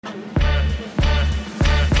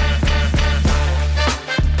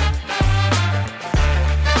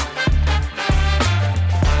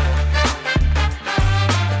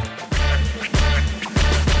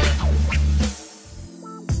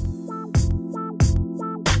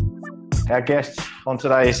Our guest on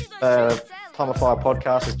today's Plumify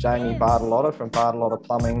podcast is Jamie Bartolotta from Bartolotta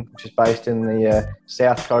Plumbing, which is based in the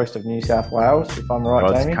south coast of New South Wales, if I'm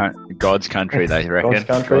right, Jamie. God's country, they reckon. God's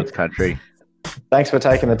country. God's country. Thanks for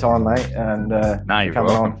taking the time, mate, and No, for you're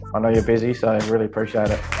coming welcome. on. I know you're busy, so really appreciate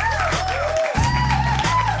it.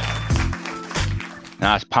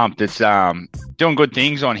 No, it's pumped. It's doing good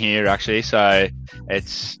things on here, actually. So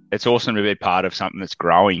it's awesome to be part of something that's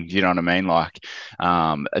growing. You know what I mean? Like,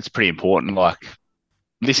 it's pretty important. Like,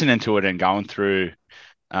 listening to it and going through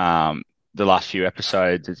the last few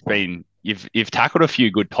episodes, it's been you've tackled a few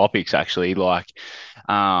good topics, actually. Like,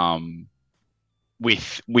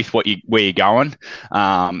 with where you're going,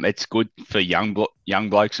 it's good for young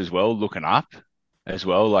blokes as well, looking up as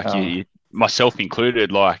well. Like you, myself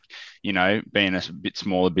included. Like, you know, being a bit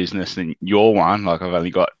smaller business than your one, like I've only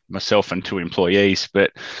got myself and 2 employees, but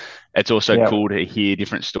it's also cool to hear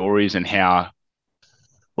different stories and how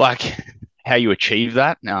you achieve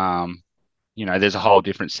that. You know, there's a whole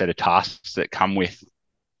different set of tasks that come with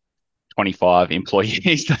 25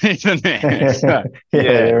 employees, isn't there? So, yeah,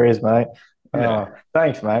 there is, mate. Yeah.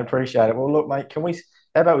 Thanks, mate. Appreciate it. Well, look, mate, how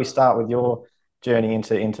about we start with your journey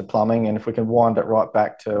into plumbing, and if we can wind it right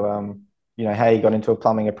back to you know, how you got into a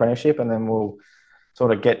plumbing apprenticeship, and then we'll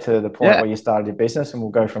sort of get to the point where you started your business, and we'll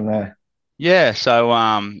go from there. Yeah.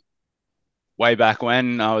 So way back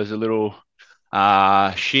when I was a little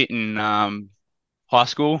shit in high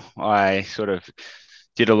school, I sort of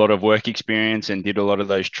did a lot of work experience and did a lot of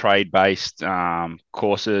those trade-based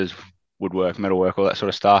courses, woodwork, metalwork, all that sort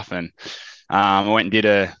of stuff. And I went and did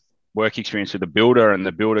a work experience with a builder, and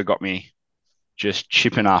the builder got me just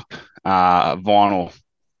chipping up vinyl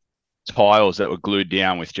tiles that were glued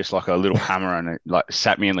down with just like a little hammer, and it like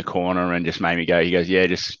sat me in the corner and just made me go, he goes, yeah,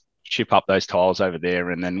 just chip up those tiles over there.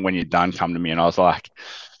 And then when you're done, come to me. And I was like,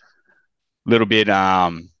 a little bit,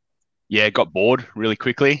 got bored really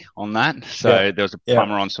quickly on that. So there was a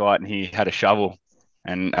plumber on site, and he had a shovel,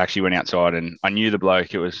 and actually went outside, and I knew the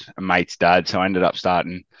bloke. It was a mate's dad. So I ended up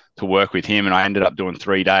starting to work with him, and I ended up doing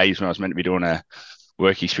 3 days when I was meant to be doing a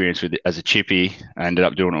work experience with as a chippy. I ended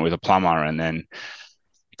up doing it with a plumber, and then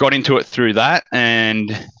got into it through that. And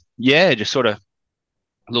just sort of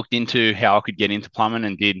looked into how I could get into plumbing,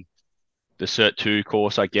 and did the Cert 2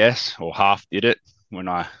 course, I guess, or half did it when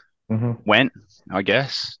I went, I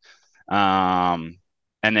guess. And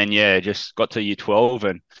then, just got to year 12,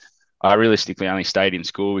 and I realistically only stayed in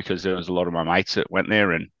school because there was a lot of my mates that went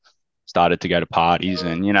there and started to go to parties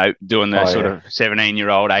and, you know, doing the sort of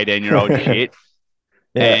 17-year-old, 18-year-old shit.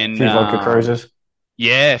 And a few vodka cruises.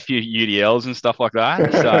 Yeah, a few UDLs and stuff like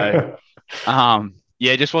that. So,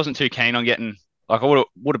 just wasn't too keen on getting, like, I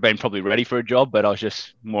would have been probably ready for a job, but I was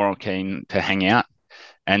just more keen to hang out.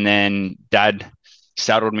 And then Dad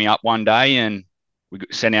saddled me up one day, and we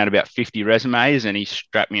sent out about 50 resumes, and he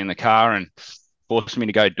strapped me in the car and forced me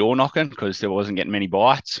to go door knocking because there wasn't getting many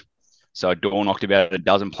bites. So I door knocked about a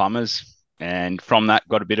dozen plumbers, and from that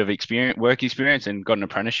got a bit of work experience, and got an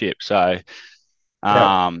apprenticeship. So,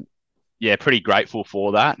 pretty grateful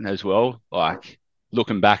for that as well. Like,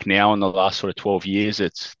 looking back now in the last sort of 12 years,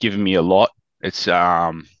 it's given me a lot. It's, so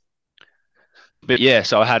I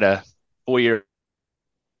had a 4-year,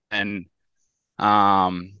 and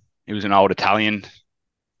he was an older Italian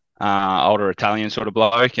sort of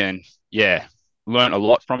bloke, and learned a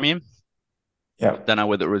lot from him. Yeah. Don't know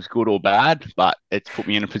whether it was good or bad, but it's put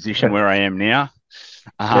me in a position where I am now.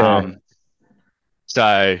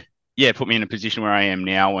 Put me in a position where I am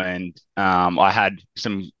now, and I had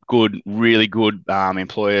some really good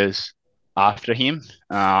employers after him,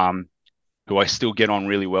 who I still get on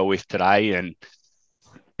really well with today. And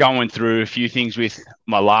going through a few things with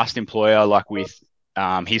my last employer, like with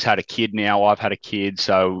he's had a kid now, I've had a kid,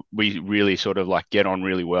 so we really sort of like get on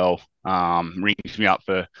really well. Rings me up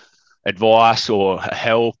for advice or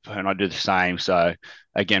help, and I do the same. So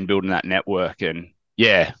again, building that network. And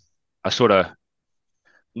I sort of,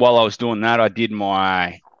 while I was doing that, I did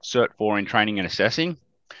my Cert 4 in training and assessing,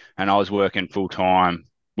 and I was working full time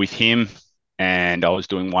with him, and I was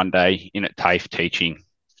doing 1 day in at TAFE teaching,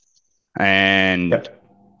 and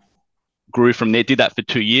grew from there. Did that for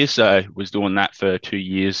 2 years. So was doing that for 2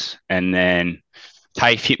 years, and then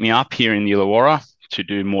TAFE hit me up here in the Illawarra to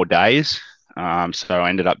do more days. So I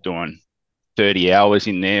ended up doing 30 hours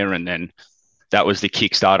in there, and then that was the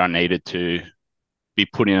kickstart I needed to be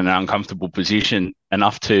put in an uncomfortable position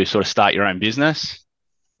enough to sort of start your own business.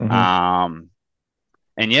 Started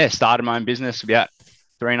my own business about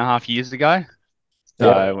 3.5 years ago.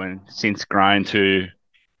 So and since grown to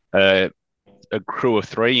a crew of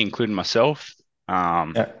 3, including myself,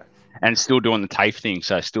 and still doing the TAFE thing.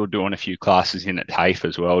 So still doing a few classes in at TAFE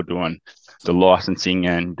as well, doing the licensing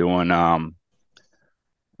and doing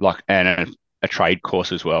like and a trade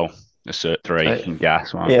course as well, a Cert 3 So, in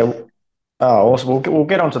gas one. yeah. Oh, also we'll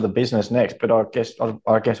get onto the business next, but I guess I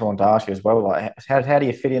want to ask you as well, like how do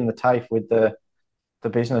you fit in the TAFE with the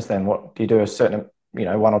business then? What do you do a certain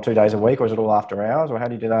 1 or 2 days a week, or is it all after hours, or how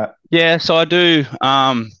do you do that? Yeah, so I do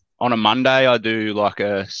on a Monday I do like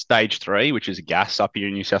a stage 3, which is a gas up here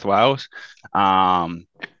in New South Wales. Um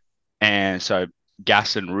and so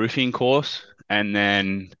gas and roofing course, and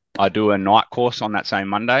then I do a night course on that same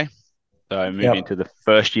Monday. So I move into Yep. the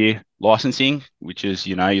first year licensing, which is,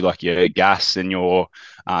 you like your gas and your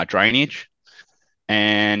drainage.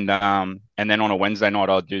 And then on a Wednesday night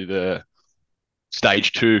I'll do the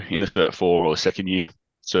stage 2 in the Cert 4 or second year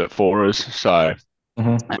Cert 4s. So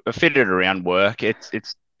Hmm. I fit it around work.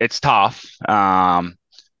 It's tough.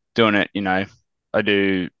 Doing it, I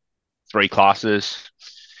do 3 classes.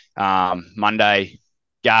 Monday,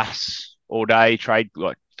 gas all day, trade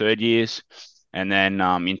like third years, and then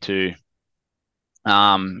into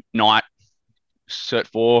night Cert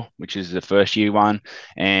 4, which is the first year one,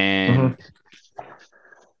 and Hmm.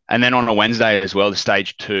 and then on a Wednesday as well, the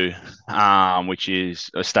stage 2, which is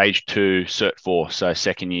a stage 2 Cert 4, so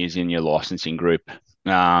second years in your licensing group.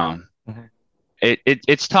 Um, Hmm.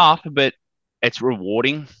 it's tough, but it's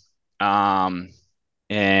rewarding. Um,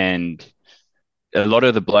 and a lot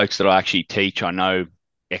of the blokes that I actually teach, I know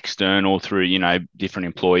external through, different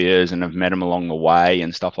employers and have met them along the way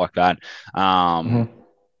and stuff like that. Um, Hmm.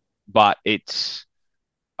 but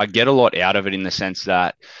I get a lot out of it in the sense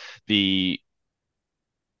that the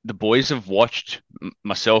the boys have watched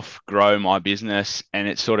myself grow my business, and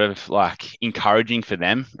it's sort of like encouraging for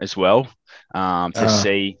them as well, to Uh,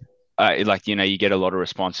 see. Like, you get a lot of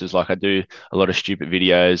responses. Like, I do a lot of stupid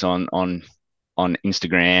videos on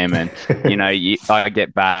Instagram, and I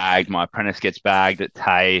get bagged. My apprentice gets bagged at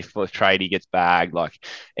TAFE, or tradie gets bagged. Like,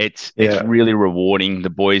 it's yeah. really rewarding. The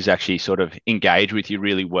boys actually sort of engage with you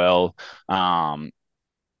really well. Um,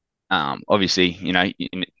 Obviously,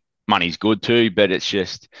 money's good too, but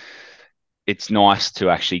it's nice to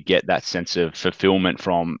actually get that sense of fulfillment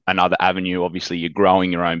from another avenue. Obviously, you're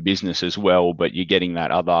growing your own business as well, but you're getting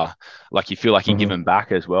that other, like, you feel like you're giving Hmm.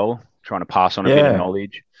 back as well, trying to pass on a bit of Yeah.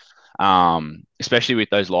 knowledge. Especially with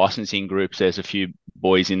those licensing groups, there's a few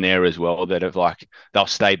boys in there as well that have, like, they'll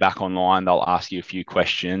stay back online, they'll ask you a few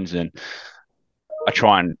questions, and I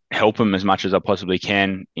try and help them as much as I possibly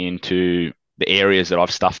can into the areas that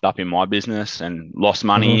I've stuffed up in my business and lost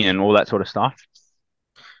money Hmm. and all that sort of stuff.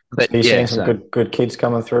 So But you're yeah, seeing some so good kids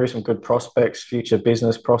coming through, some good prospects, future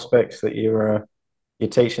business prospects that you're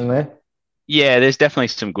teaching there. yeah, there's definitely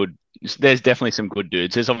some good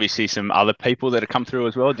dudes. There's obviously some other people that have come through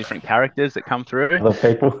as well, different characters that come through. Other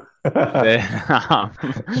people. But,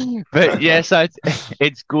 but yeah, so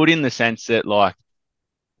it's good in the sense that, like,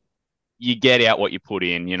 you get out what you put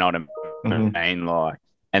in, you know what I Hmm. mean? Like,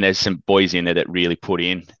 and there's some boys in there that really put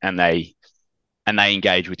in, and they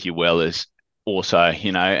engage with you well as also,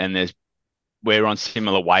 and we're on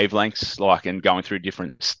similar wavelengths, like, and going through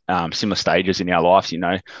different similar stages in our lives,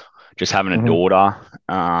 just having a Hmm. daughter,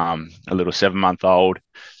 a little 7-month old,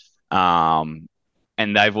 um,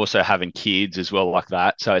 and they've also having kids as well, like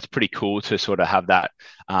that. So it's pretty cool to sort of have that,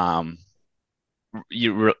 um,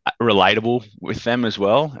 relatable with them as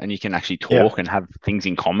well, and you can actually talk Yeah. and have things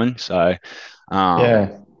in common. So, um,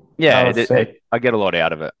 Yeah. yeah, No, that's it. I get a lot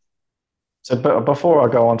out of it. So, but before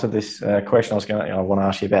I go on to this question, I want to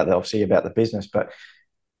ask you about obviously about the business, but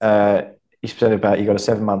uh, you said about you got a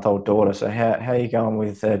 7-month-old daughter. So how are you going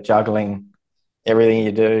with juggling everything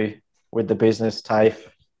you do with the business, TAFE,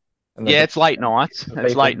 and Yeah, it's late and nights. for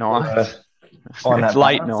It's people late to nights. find It's that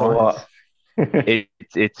late balance or nights. what?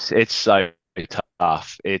 It's so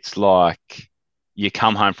tough. It's like you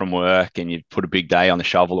come home from work and you put a big day on the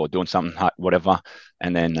shovel or doing something, whatever,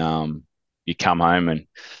 and then you come home and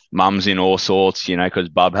mum's in all sorts, because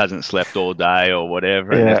bub hasn't slept all day or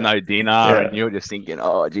whatever, and there's Yeah. no dinner, and Yeah. you're just thinking,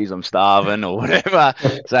 oh, geez, I'm starving or whatever.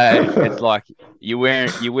 So it's like you're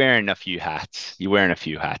wearing a few hats. You're wearing a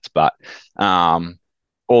few hats, but um,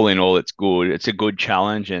 all in all, it's good. It's a good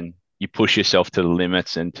challenge, and you push yourself to the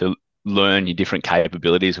limits and to learn your different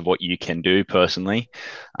capabilities of what you can do personally.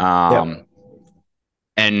 Um, Yep.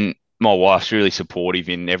 and my wife's really supportive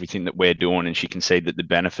in everything that we're doing, and she can see that the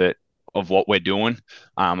benefit of what we're doing,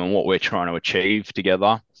 and what we're trying to achieve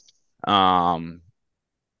together. Um,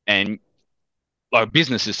 and like,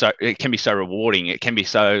 business is so, it can be so rewarding. It can be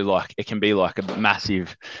so, like, it can be like a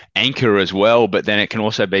massive anchor as well, but then it can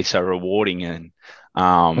also be so rewarding. And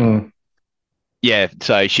Mm. yeah,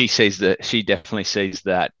 so she definitely sees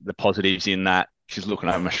that the positives in that. she's looking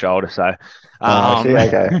over my shoulder. So, Oh, she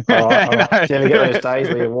okay. All right, all you right. Do you ever get those know. days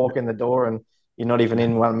where you walk in the door and you're not even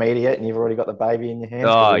in 1 meter yet, and you've already got the baby in your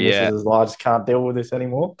hands because Oh the missus yeah, is like, I just can't deal with this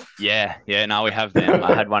anymore? yeah. No, we have them.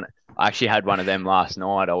 I had one. I actually had one of them last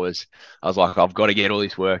night. I was like, I've got to get all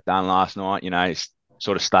this work done last night.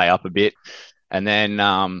 Sort of stay up a bit. And then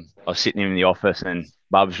I was sitting in the office, and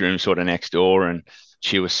Bub's room sort of next door, and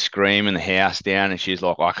she was screaming the house down, and she's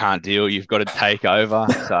like, I can't deal. You've got to take over.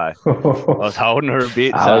 So I was holding her a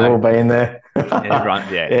bit. We've So all been there. yeah,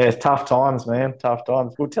 Yeah, it's tough times, man. Tough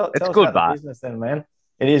times. Well, it's tell us good, about the but business then, man.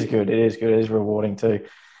 It is good. It is good. It is rewarding too.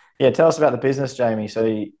 Yeah, tell us about the business, Jamie. So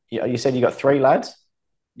you said you got three lads?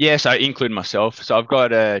 yeah. So including myself. So I've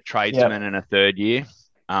got a tradesman Yep. and a third year,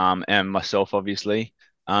 and myself, obviously.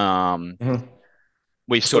 Um, Mhm.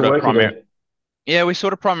 we What's the sort of work you primar do? Yeah, we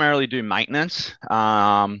sort of primarily do maintenance.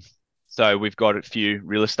 So we've got a few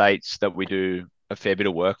real estates that we do a fair bit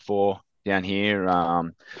of work for down here.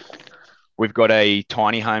 We've got a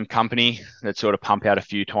tiny home company that sort of pump out a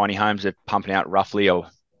few tiny homes. They're pumping out roughly a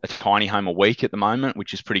tiny home a week at the moment,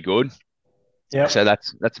 which is pretty good. So Yep.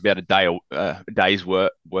 that's about a day's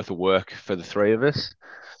worth of work for the three of us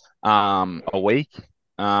a week.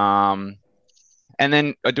 Um, and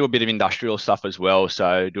then I do a bit of industrial stuff as well. So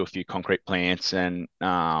I do a few concrete plants and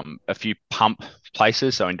a few pump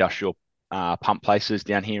places. So industrial pump places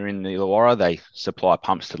down here in the Illawarra. They supply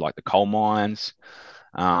pumps to like the coal mines.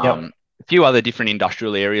 Yep. A few other different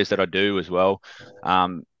industrial areas that I do as well.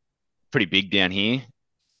 Um, Pretty big down here.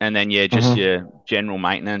 And then yeah, just Hmm. your general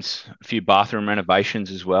maintenance, a few bathroom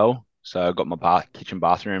renovations as well. So I got my kitchen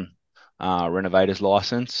bathroom renovators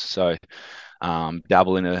license. So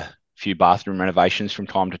dabble in a few bathroom renovations from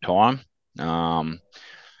time to time. Um,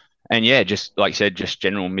 and yeah, just like I said, just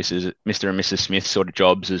general Mr. and Mrs. Smith sort of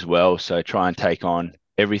jobs as well. So try and take on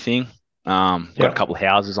everything. Got a couple Yep. of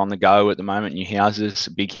houses on the go at the moment, new houses,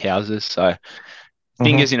 big houses. So Hmm.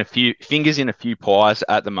 fingers in a few pies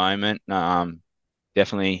at the moment.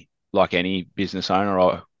 Definitely like any business owner,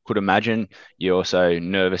 I could imagine. You're also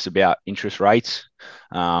nervous about interest rates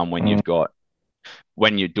when Mm.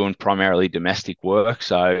 you're doing primarily domestic work.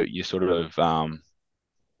 So you sort of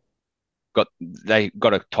they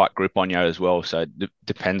got a tight grip on you as well. So it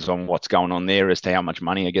depends on what's going on there as to how much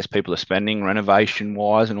money I guess people are spending renovation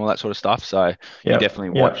wise and all that sort of stuff. So you Yep.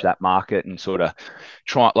 definitely watch Yep. that market and sort of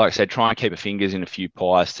try, like I said, try and keep your fingers in a few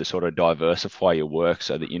pies to sort of diversify your work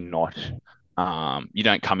so that you're not you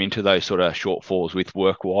don't come into those sort of shortfalls with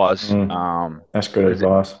work wise. Mm. That's good Because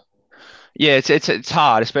advice. yeah, it's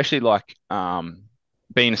hard, especially like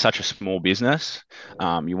being such a small business.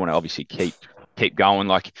 You want to obviously keep going.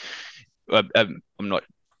 Like I'm not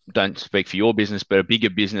don't speak for your business, but a bigger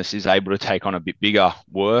business is able to take on a bit bigger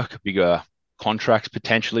work, bigger contracts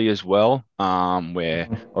potentially as well. Where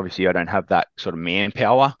Mhm. obviously I don't have that sort of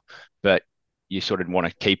manpower, but you sort of want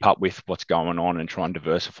to keep up with what's going on and try and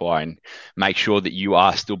diversify and make sure that you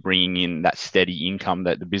are still bringing in that steady income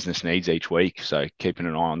that the business needs each week. So keeping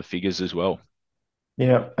an eye on the figures as well.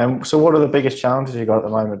 Yeah. And so, what are the biggest challenges you got at the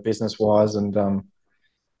moment, business wise, and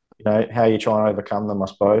how you try and overcome them, I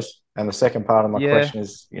suppose. And the second part of my Yeah. question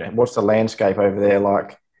is, what's the landscape over there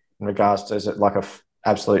like in regards to, is it like a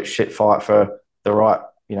absolute shit fight for the right,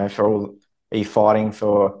 for all, are you fighting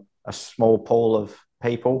for a small pool of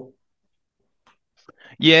people?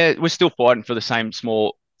 Yeah, we're still fighting for the same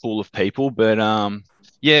small pool of people, but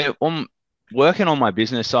yeah, I'm working on my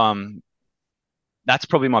business. That's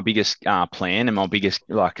probably my biggest plan and my biggest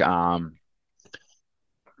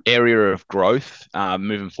area of growth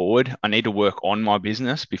moving forward. I need to work on my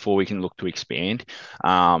business before we can look to expand.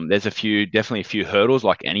 There's definitely a few hurdles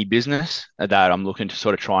like any business that I'm looking to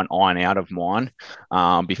sort of try and iron out of mine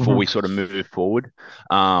before we Hmm. sort of move forward.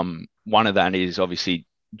 One of that is obviously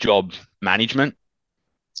job management.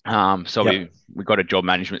 So we Yep. we got a job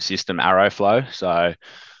management system, Arrowflow. So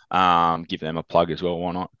give them a plug as well,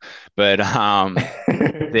 why not? But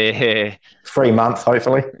they're Free month,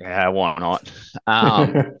 hopefully. yeah, why not?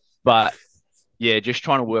 But yeah, just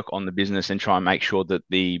trying to work on the business and try and make sure that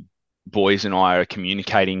the boys and I are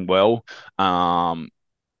communicating well. Um,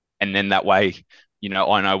 and then that way,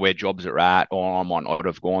 I know where jobs are at, or I might not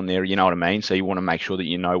have gone there. You know what I mean? So you want to make sure that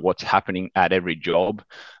you know what's happening at every job.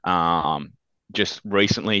 Um, just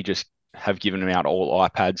recently, just have given them out all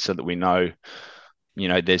iPads so that we know,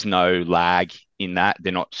 there's no lag in that.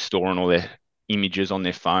 They're not storing all their images on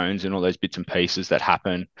their phones and all those bits and pieces that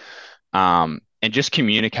happen. And just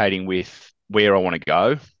communicating with where I want to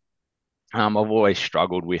go. I've always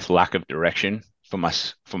struggled with lack of direction for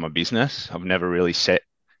my business. I've never really set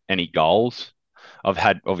any goals. I've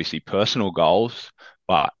had obviously personal goals,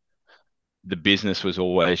 but the business was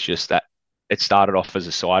always just that. it started off as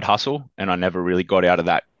a side hustle, and I never really got out of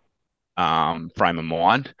that frame of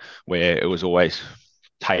mind where it was always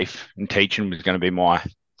TAFE and teaching was going to be my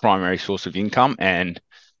primary source of income, and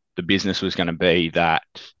the business was going to be that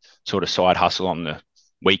sort of side hustle on the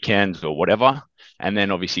weekends or whatever. And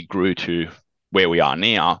then obviously grew to where we are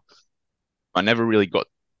now. I never really got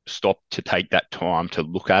stopped to take that time to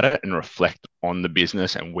look at it and reflect on the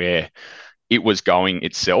business and where it was going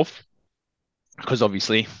itself. Because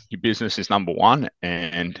obviously your business is number one,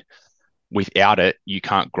 and without it, you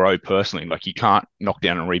can't grow personally. Like you can't knock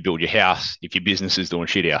down and rebuild your house if your business is doing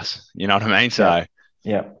shit house. You know what I mean? Yep.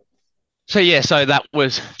 Yep. So yeah, so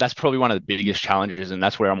that's probably one of the biggest challenges, and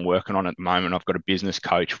that's where I'm working on at the moment. I've got a business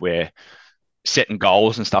coach where setting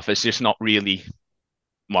goals and stuff is just not really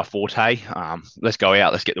my forte. Let's go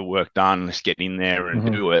out, let's get the work done, let's get in there and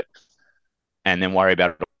Hmm. do it, and then worry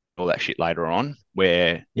about all that shit later on.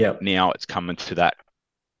 Where Yep. now it's coming to that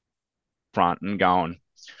front and going,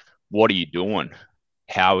 what are you doing?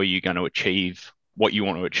 How are you going to achieve what you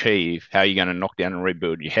want to achieve? How are you going to knock down and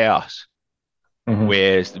rebuild your house? Hmm.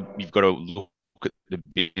 Whereas you've got to look at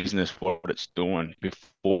the business, what it's doing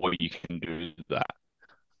before you can do that.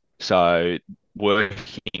 So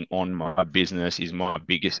working on my business is my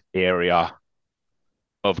biggest area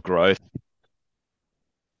of growth.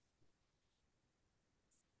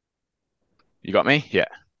 You got me? Yeah.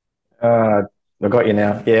 Uh, I got you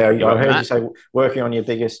now. Yeah, You I got me, heard you Matt? say working on your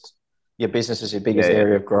business is your Yeah, biggest yeah.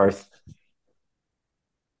 area of growth.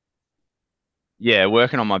 Yeah,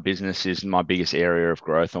 working on my business is my biggest area of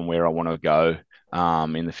growth on where I want to go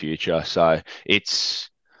in the future. So it's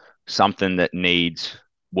something that needs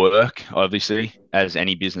work, obviously, as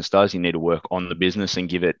any business does. You need to work on the business and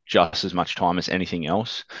give it just as much time as anything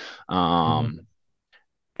else. Hmm. Um,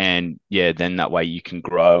 and yeah, then that way you can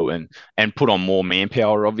grow and put on more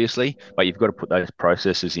manpower, obviously, but you've got to put those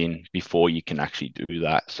processes in before you can actually do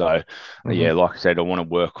that. So yeah, Hmm. like I said, I want to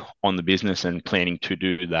work on the business and planning to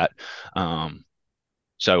do that.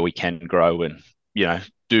 So we can grow and you know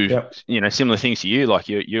do Yep. similar things to you. Like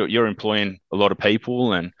you're employing a lot of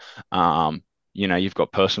people, and um, you've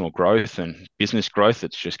got personal growth and business growth.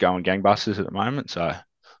 It's just going gangbusters at the moment, so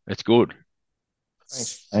it's good.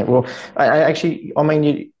 Thanks. Well, I actually, I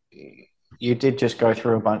mean, you did just go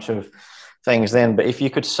through a bunch of things then, but if you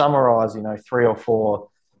could summarize, three or four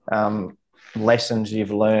um, lessons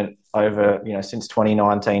you've learned over, since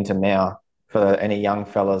 2019 to now for any young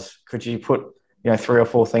fellas, could you put, three or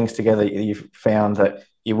four things together that you've found that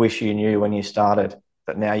you wish you knew when you started,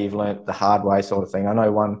 that now you've learned the hard way sort of thing? I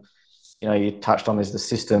know one, you touched on is the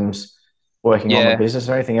systems working on the Yeah, business. Is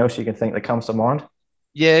there anything else you can think that comes to mind?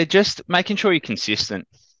 yeah, just making sure you're consistent.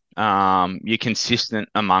 You're consistent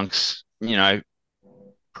amongst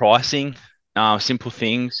pricing, simple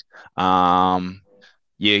things. Um,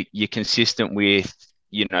 you're consistent with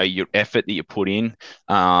your effort that you put in.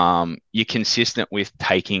 You're consistent with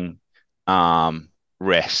taking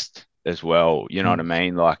rest as well. You know what I Mm.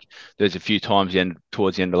 mean? Like there's a few times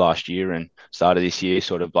towards the end of last year and start of this year,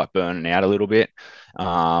 sort of like burning out a little bit,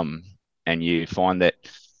 um, and you find that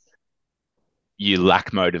you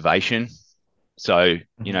lack motivation. So,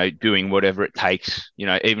 Mhm. doing whatever it takes,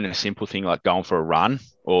 even a simple thing like going for a run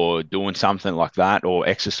or doing something like that or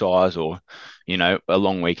exercise or, a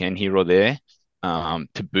long weekend here or there,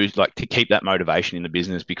 to boost, like to keep that motivation in the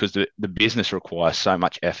business because the business requires so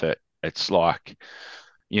much effort. It's like,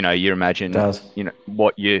 you It imagine, does.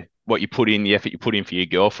 what you put in, the effort you put in for your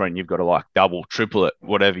girlfriend, you've got to like double, triple it,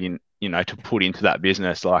 whatever to put into that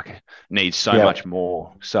business, like needs so much Yep.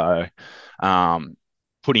 more. So, um,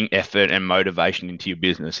 putting effort and motivation into your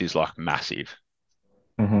business is like massive,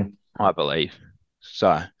 Hmm. I believe.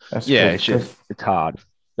 So, That's yeah, good. Good. it's hard,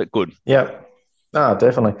 but good. Yep. No,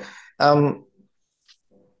 definitely. Um,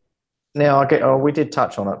 Now I get. Oh, we did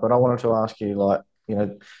touch on it, but I wanted to ask you, like,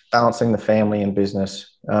 balancing the family and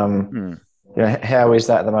business. Hmm. How is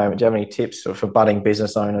that at the moment? Do you have any tips for budding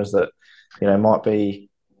business owners that, might be,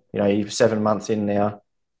 you're 7 months in now,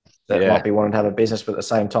 that might Yeah. be wanting to have a business, but at the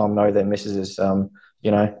same time know their missus is,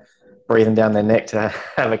 you know, breathing down their neck to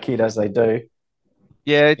have a kid as they do.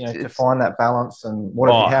 Yeah, To find that balance, and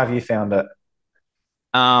oh, how have you found it?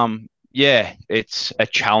 yeah, it's a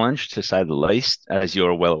challenge to say the least, as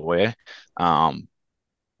you're well aware. Um,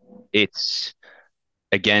 it's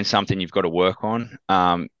again something you've got to work on.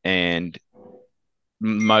 And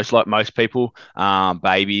most people, um,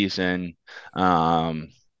 babies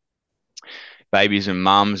and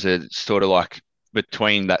mums are sort of like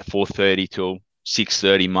between that 4:30 till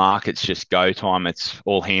 6:30 mark. It's just go time. It's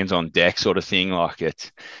all hands on deck sort of thing. Like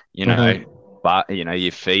it's, you know, Hmm. but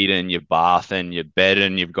you're feeding, you're bathing, you're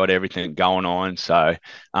bedding, you've got everything going on. So,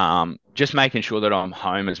 just making sure that I'm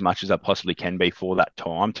home as much as I possibly can be for that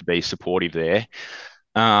time to be supportive there.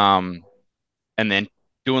 Um, and then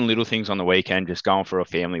doing little things on the weekend, just going for a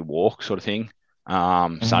family walk sort of thing.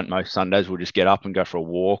 Mhm. Most Sundays we'll just get up and go for a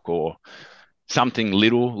walk or something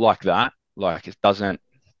little like that. Like it doesn't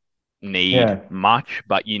need Yeah. much,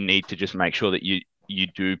 but you need to just make sure that you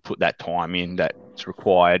do put that time in that's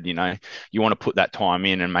required. You want to put that time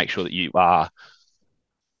in and make sure that you are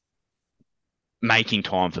making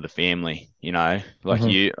time for the family. Like Hmm.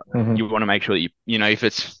 you Hmm. want to make sure that if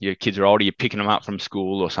it's your kids are older, you're picking them up from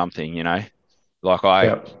school or something. Like I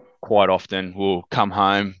Yep. quite often will come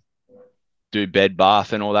home, do bed,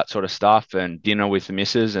 bath, and all that sort of stuff, and dinner with the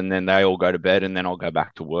missus, and then they all go to bed, and then I'll go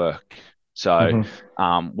back to work. So,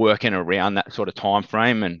 Hmm. working around that sort of time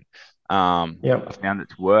frame, and I Yep. found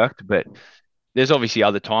it's worked. But there's obviously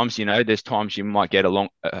other times, there's times you might get a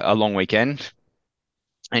long weekend,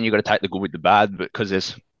 and you've got to take the good with the bad, because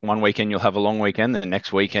there's one weekend you'll have a long weekend, the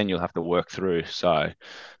next weekend you'll have to work through. So, it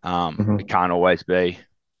Hmm. can't always be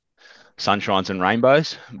sunshines and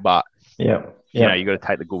rainbows, but Yep. you got Yep. to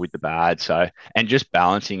take the good with the bad. So, and just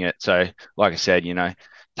balancing it. So, like I said,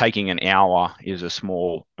 taking an hour is a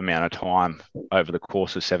small amount of time over the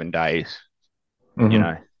course of 7 days. You Hmm.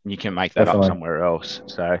 know, you can make that up Definitely. somewhere else.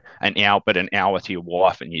 So, an hour to your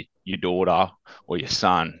wife and your daughter or your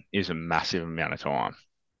son is a massive amount of time.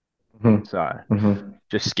 Hmm. So, Hmm.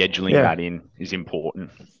 just scheduling Yeah. that in is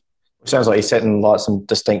important. Sounds like you're setting like some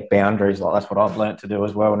distinct boundaries. Like that's what I've learned to do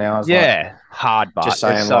as well now. Is like Yeah, hard, but just it's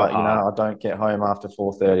saying so like, hard. I don't get home after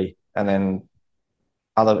 4:30, and then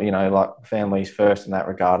other, like families first in that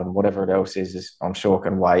regard, and whatever it else is I'm sure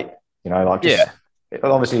can wait. Like Yeah. just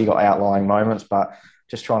obviously you got outlying moments, but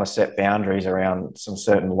just trying to set boundaries around some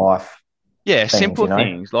certain life Yeah, things. simple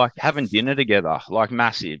things like having dinner together, like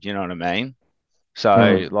massive, you know what I mean? So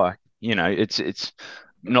Mm, like, it's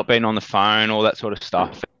not being on the phone, all that sort of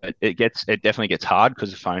stuff. It definitely gets hard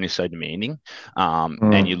because the phone is so demanding.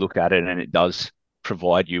 And you mm, look at it and it does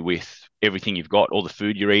provide you with everything you've got, all the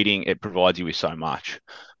food you're eating, it provides you with so much.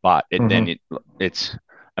 But mm-hmm. it's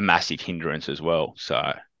a massive hindrance as well.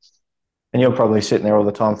 So And you're probably sitting there all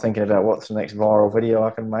the time thinking about what's the next viral video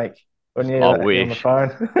I can make when I you're on the wish,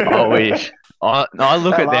 phone. I wish. I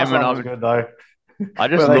look That at last them and one was good though, I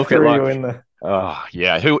just where they look at threw you like, in the. oh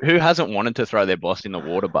yeah, who hasn't wanted to throw their boss in the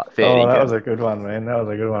water, but fair Oh, that was dinkum. a good one, man. That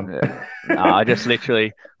was a good one. Yeah. No, I just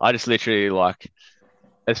literally like,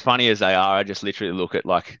 as funny as they are, I just literally look at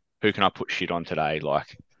like, who can I put shit on today?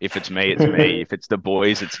 Like, if it's me, it's me. If it's the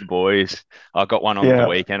boys, it's the boys. I got one on the Yeah.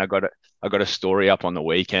 weekend. I got a story up on the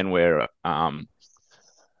weekend where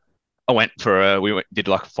I went for did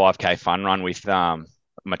like a 5K fun run with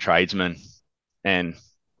my tradesman, and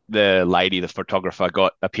the lady, the photographer,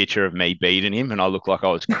 got a picture of me beating him, and I looked like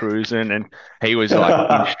I was cruising, and he was like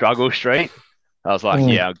in struggle street. I was like,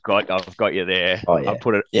 yeah, Mm. I've got you there. Oh I yeah.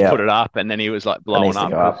 put Yeah. it up, and then he was like That blowing needs to up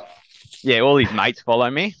go because up. yeah, all his mates follow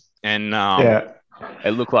me, and Yeah.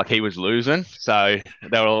 it looked like he was losing, so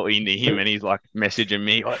they were all into him, and he's like messaging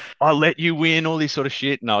me, I let you win, all this sort of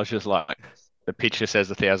shit, and I was just like, the picture says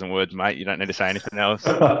 1,000 words, mate. You don't need to say anything else.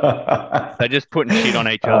 They're just putting shit on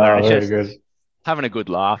each other, and it's Very just good. having a good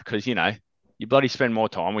laugh because you bloody spend more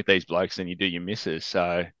time with these blokes than you do your missus,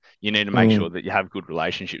 so you need to make sure Mm. that you have good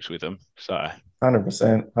relationships with them. So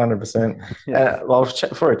 100%. 100%. yeah, Well,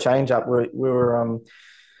 for a change up, we were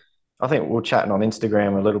I think we were chatting on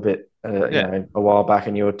Instagram a little bit, yeah, a while back,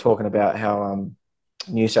 and you were talking about how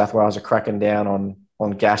New South Wales are cracking down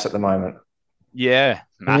on gas at the moment. yeah,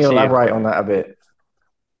 Can you massive. elaborate on that a bit?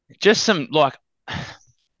 Just some like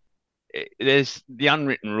there's the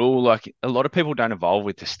unwritten rule. Like a lot of people don't evolve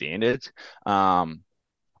with the standards. Um,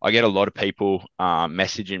 I get a lot of people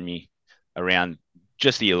messaging me around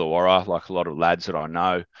just the Illawarra, like a lot of lads that I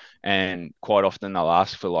know, and quite often they'll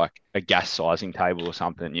ask for like a gas sizing table or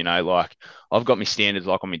something. Like I've got my standards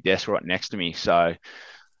like on my desk right next to me, so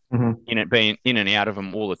Hmm. being in and out of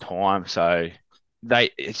them all the time. So they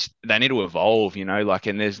need to evolve, like,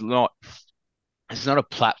 and it's not a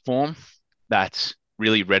platform that's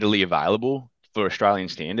really readily available for Australian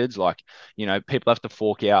standards. Like, people have to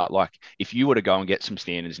fork out. Like, if you were to go and get some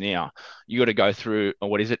standards now, you got to go through,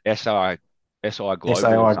 what is it, SI Global or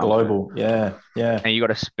SAI something. Global. Yeah. Yeah. And you got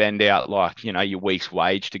to spend out like, your week's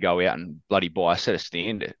wage to go out and bloody buy a set of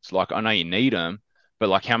standards. Like, I know you need them, but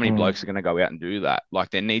like, how many blokes are Mm. going to go out and do that? Like,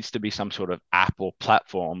 there needs to be some sort of app or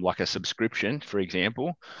platform, like a subscription, for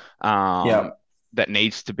example, Yeah. that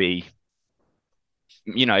needs to be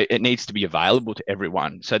it needs to be available to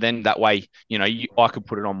everyone. So then that way, I could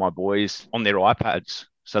put it on my boys on their iPads.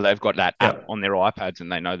 So they've got that app Yeah. on their iPads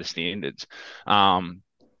and they know the standards. And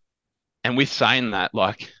with saying that,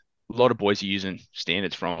 like a lot of boys are using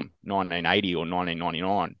standards from 1980 or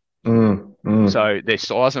 1999. Mm, mm, So they're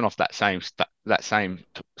sizing off that same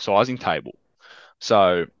sizing table.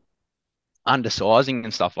 So undersizing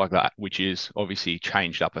and stuff like that, which is obviously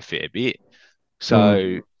changed up a fair bit. So,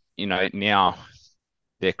 mm, now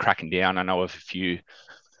they're cracking down. I know of a few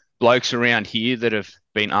blokes around here that have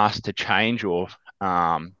been asked to change or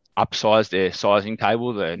upsize their sizing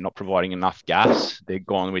table. They're not providing enough gas. They're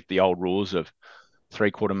going with the old rules of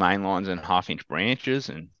 3/4 main lines and 1/2 inch branches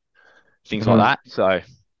and things like mm. that. So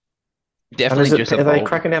And definitely just are they evolving.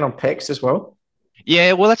 cracking down on pecs as well?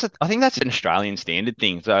 Yeah, well, I think that's an Australian standard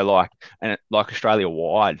thing. So like Australia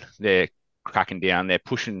wide, they're cracking down. They're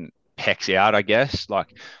pushing PEX out, I guess.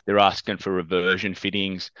 Like they're asking for reversion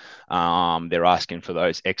fittings. They're asking for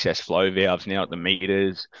those excess flow valves now at the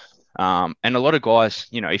meters. And a lot of guys,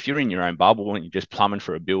 if you're in your own bubble and you're just plumbing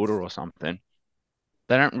for a builder or something,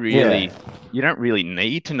 they don't Yeah. really, you don't really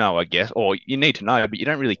need to know, I guess, or you need to know, but you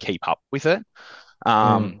don't really keep up with it.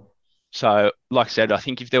 Mm, Um, so, like I said, I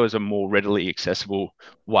think if there was a more readily accessible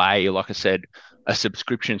way, like I said, a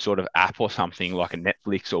subscription sort of app or something like a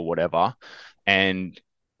Netflix or whatever, and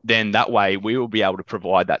then that way we will be able to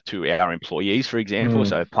provide that to our employees, for example. mm.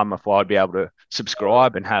 So Plumify would be able to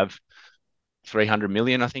subscribe and have 300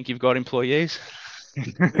 million, I think you've got employees.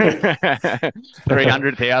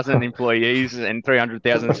 300,000 employees and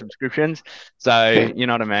 300,000 subscriptions. So, you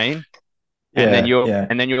know what I mean? and then Yeah, you're yeah.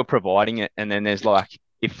 and then you're providing it, and then there's like,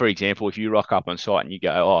 if for example, if you rock up on site and you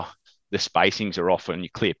go, oh, the spacings are off on your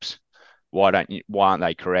clips, why aren't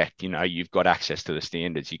they correct? You've got access to the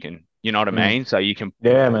standards. You know what I Mm. mean? So you can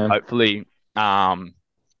Yeah, man. hopefully,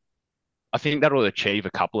 I think that'll achieve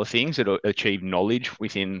a couple of things. It'll achieve knowledge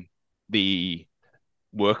within the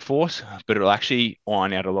workforce, but it'll actually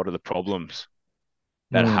iron out a lot of the problems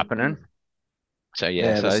that are Mm. happening. So yeah,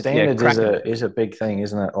 Yeah, the so yeah, standards cracking. is a big thing,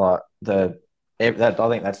 isn't it? Like that I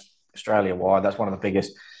think that's Australia wide. That's one of the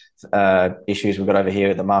biggest issues we've got over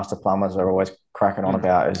here. The master plumbers are always cracking on Mm.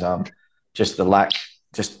 about is just the lack,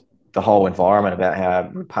 just the whole environment about how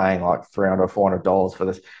we're paying like $300 or $400 for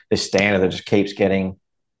this standard that just keeps getting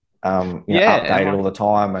Yeah, and updated like, all the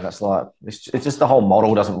time, and it's like it's just the whole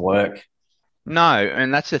model doesn't work. no,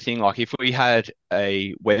 and that's the thing. Like, if we had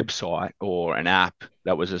a website or an app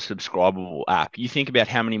that was a subscribable app, you think about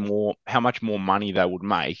how much more money they would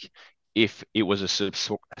make if it was a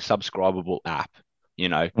subscribable app,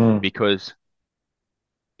 Mm, because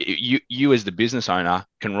you as the business owner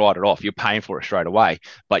can write it off. You're paying for it straight away,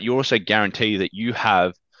 but you also guarantee that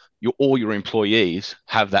all your employees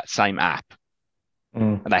have that same app,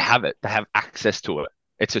 mm, and they have it. They have access to it.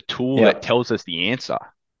 It's a tool that yep. tells us the answer.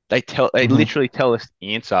 They Hmm. literally tell us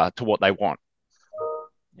the answer to what they want.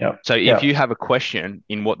 Yep. So if you Yep. have a question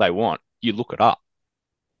in what they want, you look it up.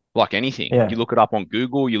 Like anything, you Yeah. look it up on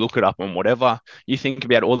Google, you look it up on whatever. You think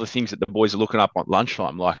about all the things that the boys are looking up at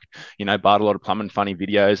lunchtime, like, Bartolotta plumbing funny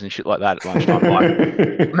videos and shit like that at lunchtime. Like,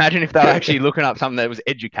 imagine if they were actually looking up something that was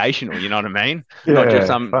educational, you know what I mean? Yeah.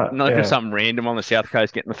 But Not just yeah. some random on the South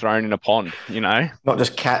Coast getting thrown in a pond. Not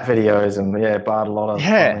just cat videos and yeah, Bart a lot of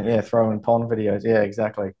Yeah. plumbing. Yeah, throwing pond videos. Yeah,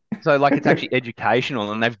 exactly. So like it's actually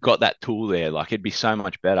educational and they've got that tool there. Like it'd be so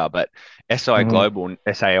much better. But SI Hmm. Global and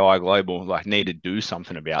SAI Global like need to do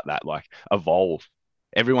something about that, like evolve.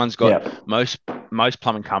 Everyone's got Yeah. most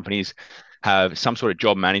plumbing companies have some sort of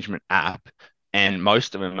job management app, and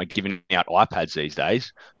most of them are giving out iPads these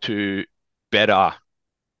days to better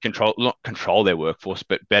not control their workforce,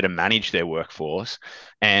 but better manage their workforce.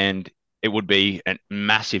 And it would be a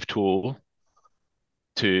massive tool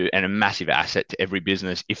and a massive asset to every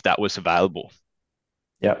business if that was available.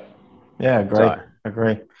 Yep. Yeah, So, agree.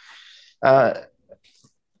 Agree. Uh,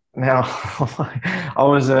 now, I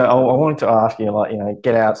wanted to ask you, like,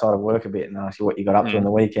 get outside of work a bit and ask you what you got up to on mm,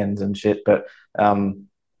 the weekends and shit. But um,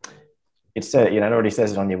 it said, it already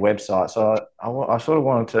says it on your website. So I sort of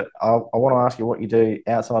wanted to, I want to ask you what you do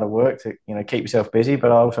outside of work to, keep yourself busy.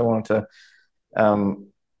 But I also wanted to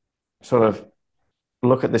sort of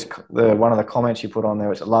look at the one of the comments you put on there,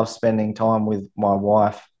 which I love spending time with my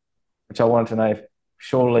wife, which I wanted to know if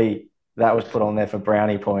surely that was put on there for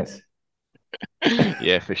brownie points.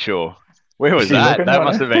 yeah, for sure. Where Is was she that? looking on That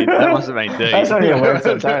must have been it? That's deep. on your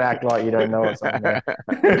website. Don't act like you don't know what's on there.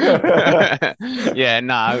 Yeah,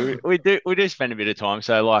 no, we do spend a bit of time.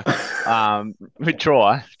 So like, we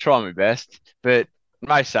try my best. But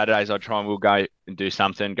most Saturdays I try and we'll go and do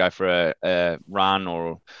something, go for a run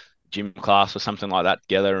or gym class or something like that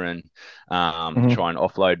together, and try Mhm. and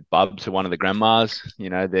offload bub to one of the grandmas.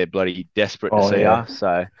 They're bloody desperate to Oh see yeah, us,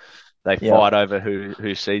 so they fight yeah. over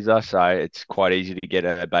who sees us. So it's quite easy to get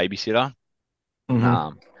a babysitter. Hmm.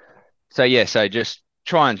 Um, so yeah, so just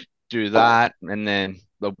try and do that, and then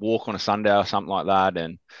the walk on a Sunday or something like that.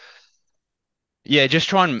 And yeah, just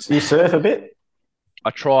try and So you surf a bit? I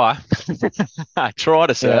try. I try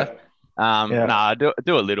to surf. Yeah. No, Yeah. I do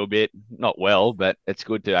a little bit, not well, but it's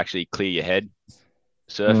good to actually clear your head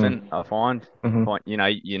surfing, Mm. I find. Hmm. Find,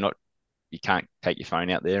 you can't take your phone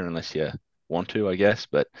out there unless you want to, I guess.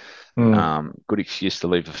 But Mm. good excuse to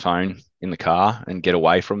leave the phone in the car and get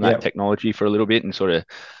away from that Yep. technology for a little bit and sort of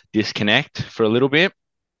disconnect for a little bit.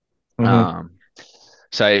 Hmm. Um,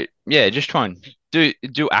 so yeah, just try and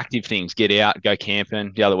do active things. Get out, go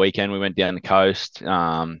camping. The other weekend we went down the coast.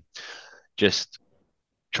 Just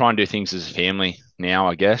try and do things as a family now,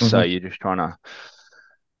 I guess. So Hmm. you're just trying to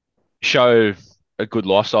show a good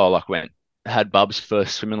lifestyle. Like went had Bub's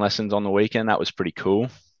first swimming lessons on the weekend. That was pretty cool.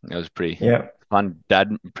 It was pretty Yep. fun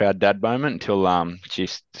proud dad moment until she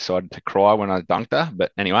decided to cry when I dunked her.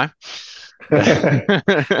 But anyway, so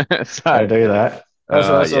Gotta do that.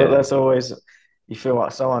 yeah. That's always, you feel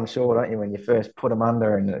like so unsure, don't you, when you first put them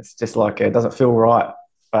under, and it's just like it doesn't feel right,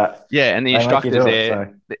 but Yeah, and the they make you instructor's do it.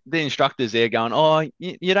 there. So The instructor's there going, "Oh,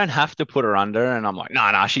 you don't have to put her under." And I'm like, "No,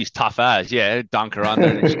 no, she's tough as. Yeah, dunk her under."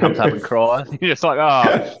 And then she comes up and cries. You're just like,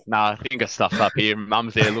 "Oh, no, I think I stuffed up here."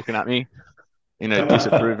 Mum's there looking at me in a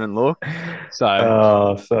disapproving look. So,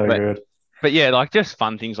 oh, so but good. but yeah, like just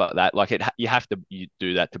fun things like that. Like you have to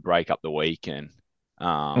do that to break up the week, and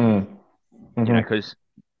um, Mm. Hmm. because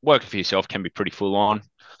working for yourself can be pretty full on.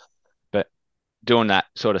 But doing that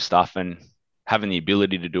sort of stuff and having the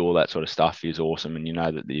ability to do all that sort of stuff is awesome. And you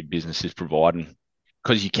know that the business is providing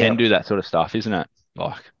because you can do Yep. that sort of stuff, isn't it?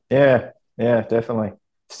 Like, Yeah. Yeah, definitely.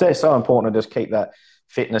 It's so important to just keep that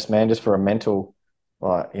fitness, man, just for a mental,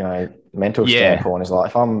 like, mental yeah, standpoint. Is like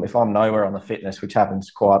if I'm nowhere on the fitness, which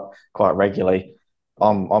happens quite regularly,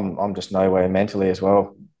 I'm just nowhere mentally as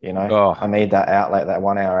well. I oh, need that outlet, that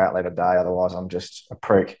 1 hour outlet a day. Otherwise, I'm just a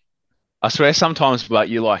prick. I swear sometimes, but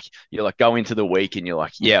you like go into the week and you're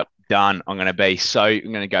like, yeah, done. I'm gonna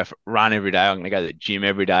go for run every day. I'm gonna go to the gym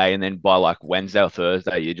every day, and then by like Wednesday or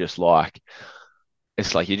Thursday, you're just like,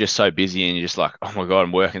 it's like you're just so busy and you're just like, oh my God,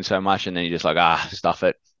 I'm working so much, and then you're just like, stuff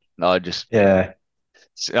it. I just Yeah.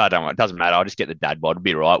 I don't know. It doesn't matter. I'll just get the dad bod. It'll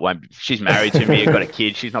be right. Won't, she's married to me. Got a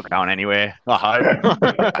kid. She's not going anywhere. I hope.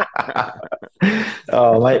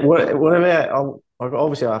 Oh, mate, what about?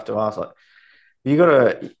 Obviously, I have to ask. Like, you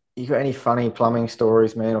got any funny plumbing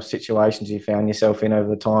stories, man, or situations you found yourself in over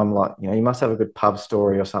the time? Like, you must have a good pub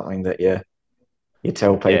story or something that you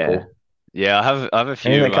tell Yeah, people. yeah. I have a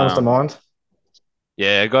Anything that few. comes to mind?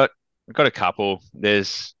 Yeah, I got a couple.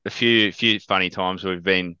 There's a few funny times we've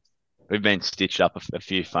been stitched up a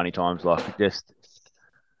few funny times. Like just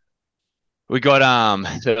we got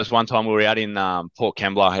there was one time we were out in Port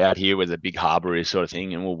Kembla out here where the big harbour is sort of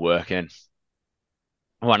thing, and we're working.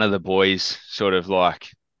 One of the boys sort of like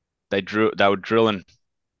they were drilling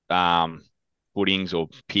um, footings or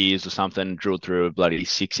piers or something, drilled through a bloody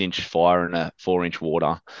 6 inch fire in a 4 inch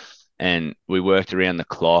water. And we worked around the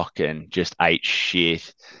clock and just ate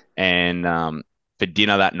shit. And for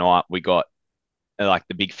dinner that night, we got like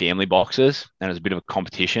the big family boxes, and it was a bit of a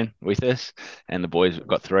competition with us. And the boys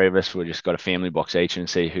got three of us. We just got a family box each and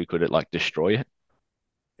see who could like destroy it.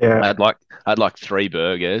 I Yeah. had like I had like three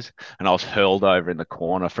burgers, and I was hurled over in the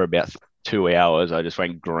corner for about 2 hours. I just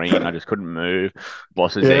went green. I just couldn't move.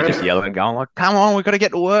 Boss is there just Yeah. yelling, going like, "Come on, we got to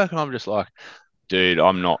get to work!" And I'm just like, "Dude,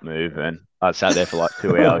 I'm not moving." I sat there for like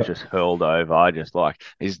 2 hours, just hurled over. I just like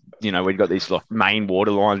we'd got these like main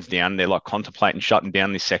water lines down. They're like contemplating shutting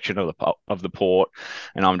down this section of the port,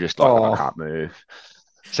 and I'm just like, I Oh, can't move.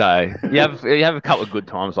 So you have a couple of good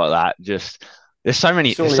times like that. Just there's so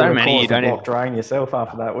many, there's surely you so would have many you caused a don't block even drain yourself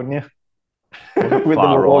after that, wouldn't you? wasn't With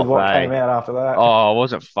far with off, what eh? came out after that. Oh, I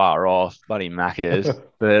wasn't far off, buddy Maccas.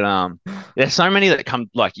 But there's so many that come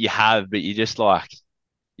like you have, but you just like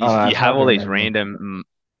you Oh, no, you it's hard to remember.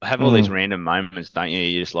 have all these Mm. random moments, don't you?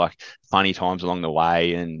 You just like funny times along the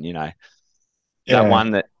way, and that Yeah.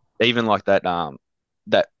 one that even like that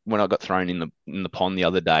when I got thrown in the pond the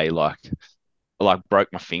other day, like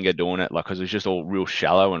broke my finger doing it, like because it was just all real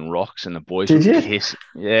shallow and rocks, and the boys were Did you? piss.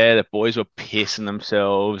 Yeah, the boys were pissing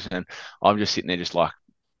themselves, and I'm just sitting there, just like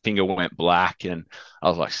finger went black, and I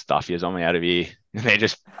was like, "Stuff yous, I'm out of here." And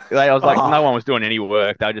I was like, no one Oh, was doing any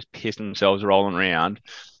work; they were just pissing themselves, rolling around.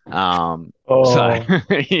 So oh,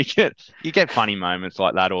 you get funny moments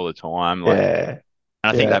like that all the time, like. yeah,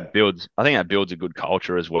 And yeah, I think that builds a good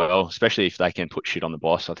culture as well, especially if they can put shit on the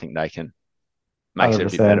boss. I think they can makes it a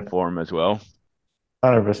bit better 100%, for them as well.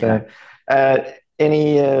 hundred You know. percent.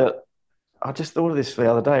 Any? I just thought of this the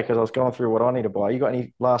other day because I was going through what I need to buy. You got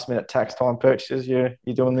any last minute tax time purchases you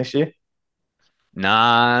doing this year?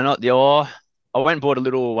 Nah, not the oh. I went and bought a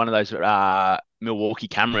little one of those Milwaukee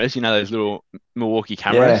cameras. You know those little Milwaukee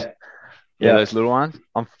cameras. Yeah. Yeah, Yeah. those little ones.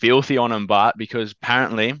 I'm filthy on them, but because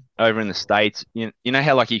apparently over in the States, you know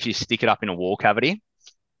how like if you stick it up in a wall cavity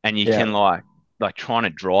and you can Yeah. like trying to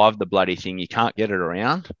drive the bloody thing, you can't get it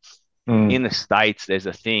around. In Mm. the States, there's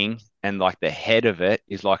a thing, and like the head of it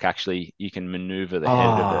is like actually you can maneuver the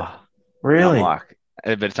head of it. Oh, And I'm really? like,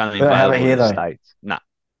 but it's only We don't have it available in here the though. States. No.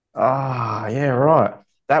 Ah, yeah, right.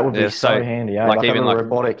 That would be Yeah, so so handy, eh? like Like a even little like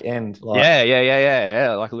robotic end, like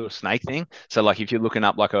yeah, like a little snake thing. So like if you're looking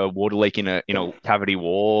up like a water leak in a cavity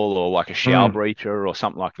wall or like a shower mm, breacher or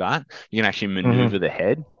something like that, you can actually maneuver hmm the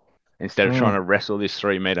head instead of trying to mm. wrestle this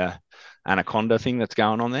 3 meter anaconda thing that's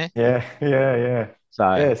going on there. Yeah, yeah, yeah. So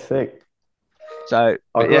Yeah, sick. I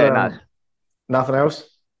but got yeah, no, nothing else.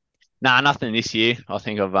 nah, nothing this year.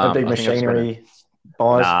 No big I think I've spent machinery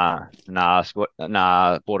buys.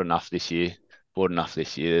 bought enough this year. Bought enough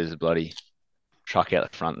this year. There's a bloody truck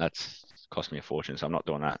out the front that's cost me a fortune, so I'm not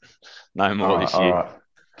doing that. No All more right, this all year. right.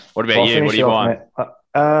 What about Well, I'll you? What finish are you you off, buying? mate.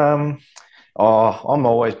 Oh, I'm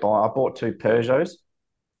always buying. I bought two Peugeot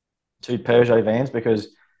vans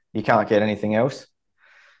because you can't get anything else.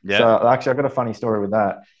 Yeah, So actually, I've got a funny story with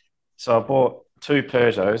that. So I bought two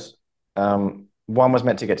Peugeots. One was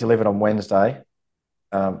meant to get delivered on Wednesday.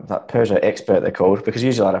 That Peugeot Expert they're called because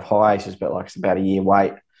usually I'd have high aces, but like it's about a year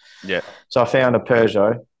wait. yeah, So I found a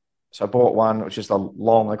Peugeot. So I bought one, which is the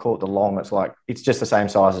long. They call it the long. It's like it's just the same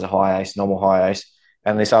size as a high ace, normal high ace.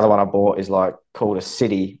 And this other one I bought is like called a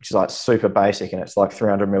City, which is like super basic, and it's like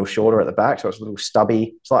 300 mil shorter at the back. So it's a little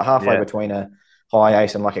stubby. It's like halfway yeah, between a high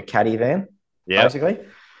ace and like a caddy van, yeah, basically.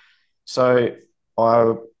 So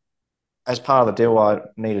I, as part of the deal, I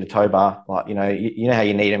needed a tow bar. Like you know how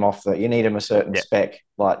you need them you need them a certain yeah. spec,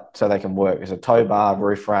 like so they can work. There's a tow bar,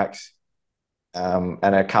 roof racks, and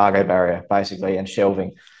a cargo barrier, basically, and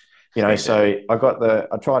shelving. Standard. So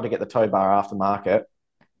I tried to get the tow bar aftermarket,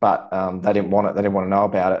 but they didn't want it. They didn't want to know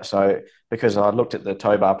about it. So because I looked at the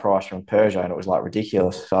tow bar price from Peugeot and it was like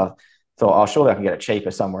ridiculous, so I thought, oh, surely I can get it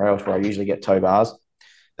cheaper somewhere else where I usually get tow bars.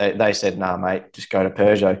 They said, nah, mate, just go to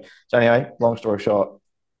Peugeot. So anyway, long story short,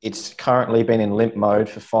 it's currently been in limp mode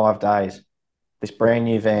for 5 days. This brand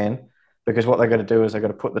new van, because what they're going to do is they're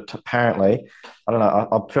going to put apparently, I don't know,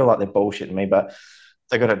 I feel like they're bullshitting me, but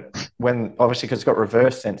they got to when obviously because it's got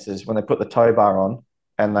reverse sensors. When they put the tow bar on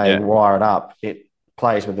and they Yeah, wire it up, it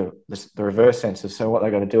plays with the reverse sensors. So what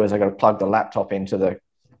they're going to do is they're going to plug the laptop into the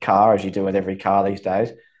car, as you do with every car these days,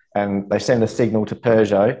 and they send a signal to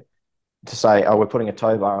Peugeot to say, "Oh, we're putting a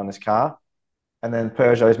tow bar on this car," and then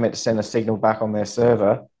Peugeot is meant to send a signal back on their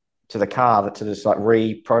server to the car to just like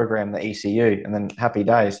reprogram the ECU, and then happy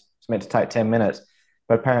days. It's meant to take 10 minutes,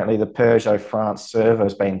 but apparently the Peugeot France server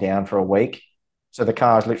has been down for a week, so the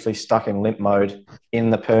car is literally stuck in limp mode in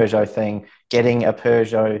the Peugeot thing, getting a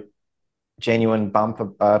Peugeot genuine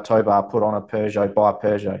bumper tow bar put on a Peugeot by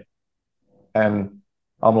Peugeot, and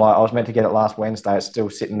I'm like, I was meant to get it last Wednesday. It's still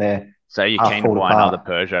sitting there, so you're half keen to pulled buy another apart.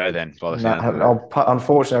 Peugeot then, by the No, sounds of it.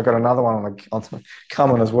 unfortunately, I've got another one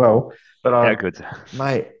coming as well. But How good?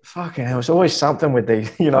 mate, fucking hell, it's always something with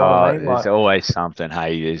these. You know what I Oh, mean? there's Like, always something.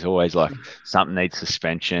 Hey, there's always like something needs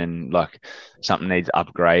suspension, like something needs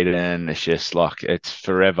upgrading. It's just like it's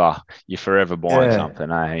forever. You're forever buying yeah. something.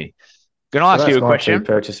 Hey, can I So ask you that's a my two question?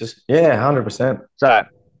 purchases. Yeah, 100%. So,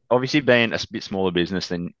 obviously, being a bit smaller business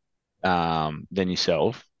than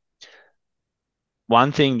yourself,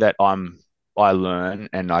 one thing that I learn,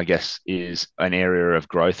 and I guess is an area of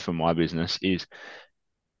growth for my business, is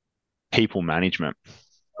people management,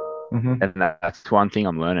 Hmm. and that's one thing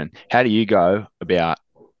I'm learning. How do you go about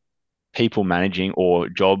people managing or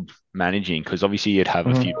job managing? Because obviously, you'd have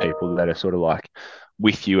a few Hmm. people that are sort of like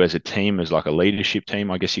with you as a team, as like a leadership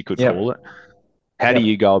team, I guess you could call Yep. it. How do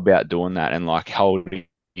you Yep. go about doing that and like holding,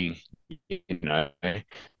 you know,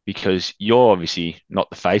 because you're obviously not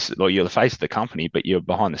the face, or you're the face of the company, but you're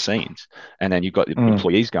behind the scenes, and then you've got the Mm.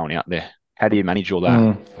 employees going out there. How do you manage all that?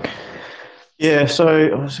 Mm. Yeah, so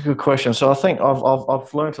that's a good question. So I think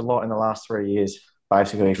I've learned a lot in the last 3 years,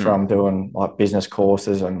 basically Mm, from doing like business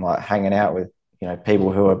courses and like hanging out with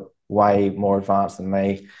people who are way more advanced than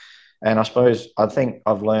me. And I think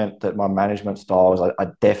I've learned that my management styles, I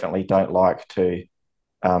definitely don't like to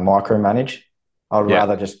micromanage. I'd yeah,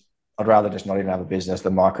 rather just I'd rather just not even have a business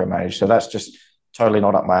than micromanage. So that's just totally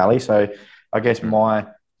not up my alley. So I guess mm, my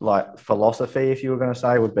like philosophy, if you were going to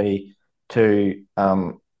say, would be to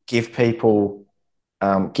give people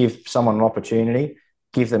give someone an opportunity,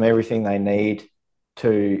 give them everything they need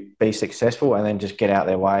to be successful, and then just get out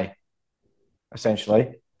their way.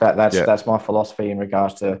 Essentially, yeah, that's my philosophy in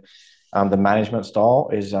regards to the management style.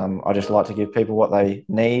 Is I just like to give people what they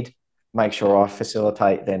need, make sure I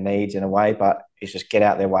facilitate their needs in a way, but it's just get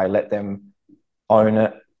out their way, let them own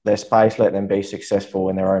it, their space, let them be successful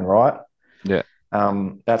in their own right. Yeah.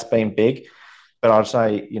 That's been big. But I'd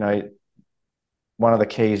say, one of the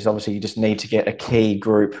keys is obviously you just need to get a key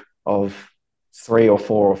group of three or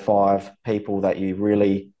four or five people that you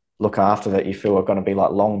really look after, that you feel are going to be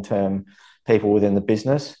like long-term people within the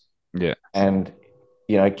business, Yeah. and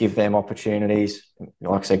give them opportunities.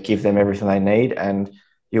 Like I said, give them everything they need, and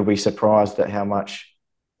you'll be surprised at how much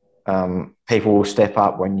people will step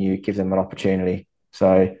up when you give them an opportunity.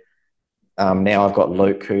 So now I've got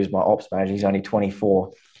Luke, who's my ops manager. He's only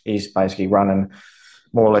 24. He's basically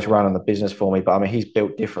more or less running the business for me. But I mean, he's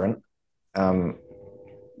built different. Um,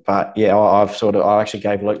 but yeah, I actually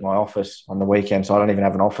gave Luke my office on the weekend, so I don't even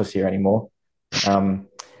have an office here anymore. Um,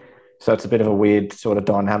 so it's a bit of a weird sort of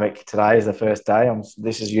dynamic. Today is the first day.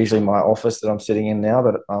 This is usually my office that I'm sitting in now,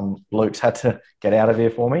 but Luke's had to get out of here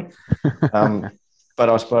for me. Um, but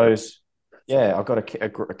I suppose, yeah, I've got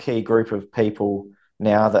a key group of people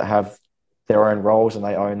now that have their own roles and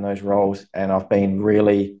they own those roles. And I've been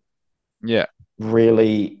really, Yeah.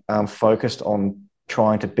 really focused on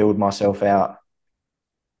trying to build myself out.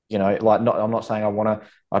 I'm not saying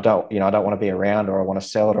I don't want to be around or I want to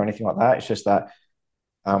sell it or anything like that. It's just that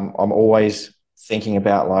I'm always thinking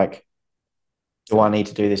about like, do I need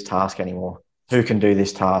to do this task anymore? Who can do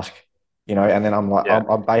this task? And then I'm like, Yeah.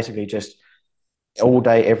 I'm basically just all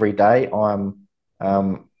day, every day. Um,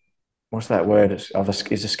 what's that word? It's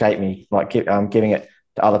escaped me. Like giving it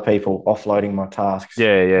to other people, offloading my tasks,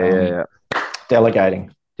 Yeah. Yeah. Yeah. Yeah.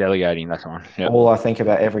 delegating. Delegating. That's one. Yep. All I think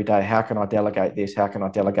about every day, how can I delegate this? How can I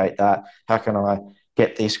delegate that? How can I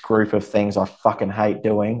get this group of things I fucking hate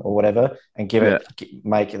doing or whatever, and Yeah.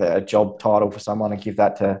 make it a job title for someone and give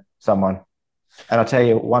that to someone. And I'll tell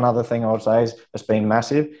you one other thing I would say has been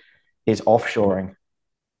massive is offshoring.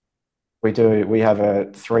 We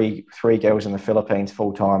have three girls in the Philippines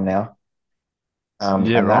full time now, Yeah.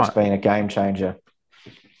 and that's Right. been a game changer.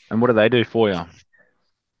 And what do they do for you?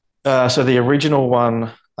 So the original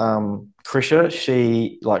one, Krisha,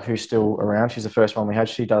 who's still around. She's the first one we had.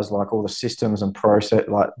 She does like all the systems and process.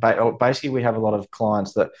 Like basically, we have a lot of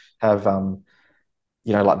clients that have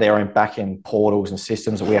like their own back end portals and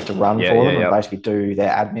systems that we have to run Yeah. for Yeah. them and Yep. basically do their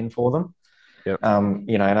admin for them. Yep. And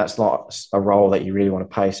that's not a role that you really want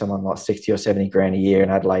to pay someone like 60 or 70 grand a year in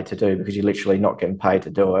Adelaide to do, because you're literally not getting paid to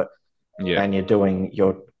do it, Yeah. and you're doing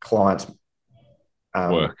your client's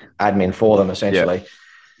Work. admin for them Yeah. essentially.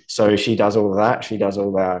 So she does all of that. She does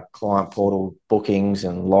all our client portal bookings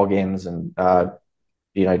and logins and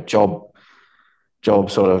job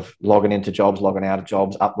sort of logging into jobs, logging out of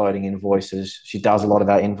jobs, uploading invoices. She does a lot of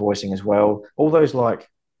our invoicing as well. All those like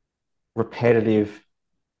repetitive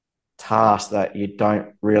tasks that you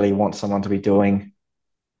don't really want someone to be doing,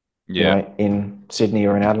 Yeah. in Sydney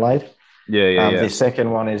or in Adelaide. Yeah. Yeah. Yeah. The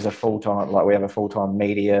second one is we have a full time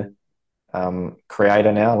media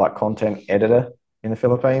creator now, like content editor in the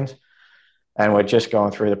Philippines. And we're just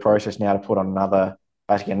going through the process now to put on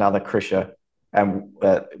basically another Krisha, and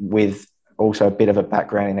with also a bit of a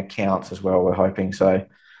background in accounts as well, we're hoping. So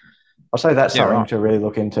I'll say that's Yeah. something Right. to really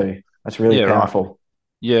look into. That's really Yeah. Right. powerful.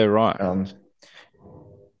 Yeah. Right. Um,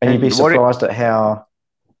 and And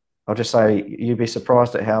I'll just say, you'd be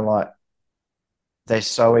surprised at how like they're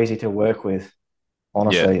so easy to work with. Yeah.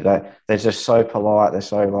 Honestly, they're just so polite. They're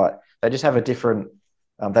so like they just have a different.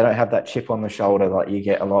 They don't have that chip on the shoulder like you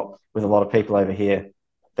get a lot with a lot of people over here.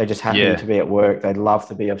 They're just happy Yeah. to be at work. They love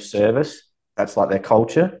to be of service. That's like their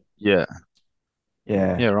culture. Yeah.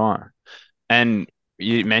 Yeah. Yeah. Right. And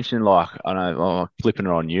you mentioned like I know flipping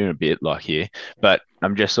it on you a bit like here, but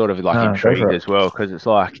I'm just sort of like No, go intrigued for it. as well because it's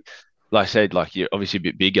like I said, like you're obviously a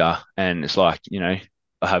bit bigger, and it's like I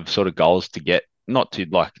have sort of goals to get not to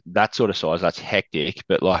like that sort of size. That's hectic,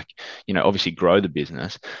 but like obviously grow the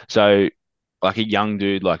business. So like a young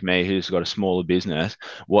dude like me who's got a smaller business,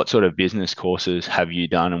 what sort of business courses have you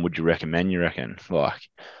done, and would you recommend? You reckon? Like,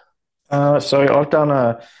 So I've done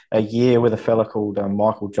a year with a fella called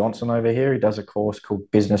Michael Johnson over here. He does a course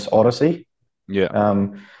called Business Odyssey. yeah,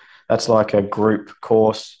 Um, that's like a group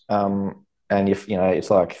course, and it's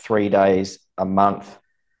like 3 days a month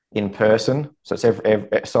in person. So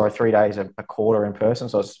it's 3 days a quarter in person.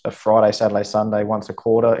 So it's a Friday, Saturday, Sunday, once a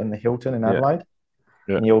quarter in the Hilton in yeah, Adelaide,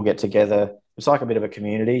 yeah, and you all get together. It's like a bit of a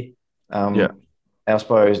community. yeah, And I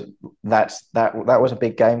suppose that was a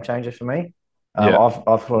big game changer for me. yeah,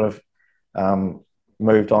 I've sort of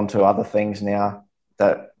moved on to other things now,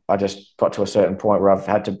 that I just got to a certain point where I've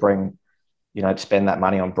had to spend that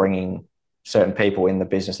money on bringing certain people in the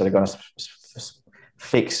business that are going to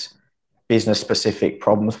fix business specific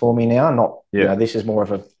problems for me now. Not, Yeah. this is more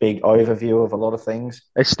of a big overview of a lot of things,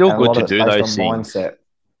 It's still and a good lot to of it's do based those on things. mindset.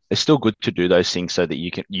 It's still good to do those things so that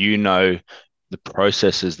you know the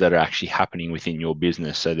processes that are actually happening within your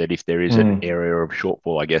business so that if there is an Mm, area of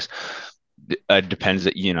shortfall, I guess it depends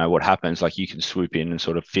that what happens. Like you can swoop in and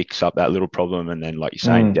sort of fix up that little problem, and then, like you're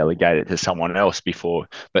saying, mm, delegate it to someone else before.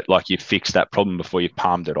 But like you fix that problem before you've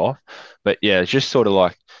palmed it off. But yeah, it's just sort of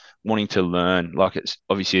like wanting to learn. Like it's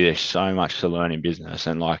obviously there's so much to learn in business,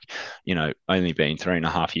 and like only being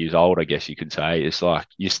 3.5 years old, I guess you could say, it's like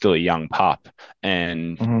you're still a young pup,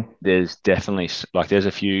 and mm, there's definitely like there's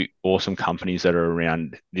a few awesome companies that are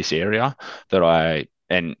around this area that I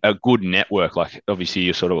and a good network. Like obviously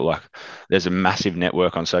you're sort of like there's a massive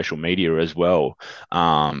network on social media as well.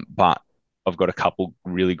 But I've got a couple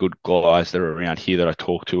really good guys that are around here that I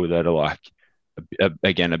talk to that are like,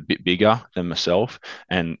 again, a bit bigger than myself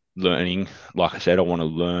and learning. Like I said, I want to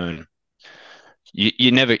learn. You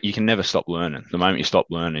can never stop learning. The moment you stop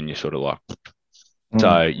learning, you're sort of like,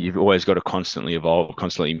 so mm. you've always got to constantly evolve,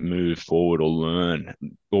 constantly move forward or learn,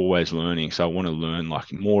 always learning. So I want to learn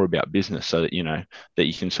like more about business so that, that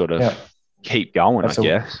you can sort of Yeah, keep going, I absolutely.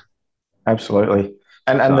 guess. Absolutely.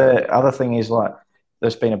 And So the other thing is like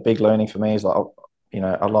there's been a big learning for me is like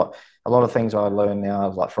a lot of things I learn now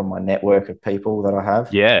is like from my network of people that I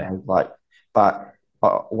have, yeah, and like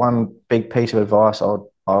but one big piece of advice I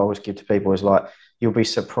always give to people is like you'll be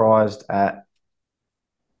surprised at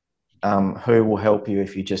who will help you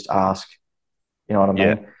if you just ask. You know what I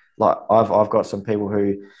yeah, mean? Like I've got some people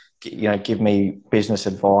who give me business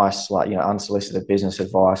advice, like unsolicited business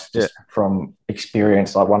advice yeah. just from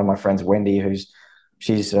experience. Like one of my friends, Wendy,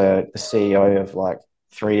 she's the CEO of like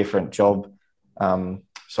three different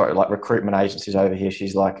like recruitment agencies over here.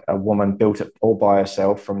 She's like a woman built it all by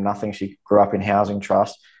herself from nothing. She grew up in housing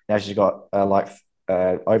trust. Now she's got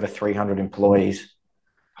over 300 employees,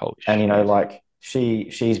 Holy and shit. like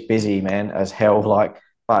she's busy, man, as hell. Like,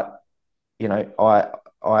 but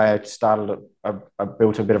I started I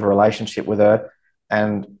built a bit of a relationship with her,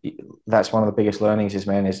 and that's one of the biggest learnings is,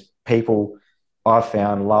 man, is people I've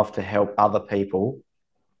found love to help other people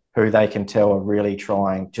who they can tell are really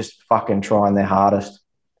trying, just fucking trying their hardest.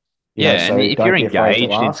 Yeah, and So if you're don't be afraid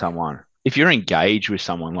to engaged in ask. someone, if you're engaged with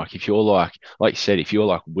someone, like if you're like you said, if you're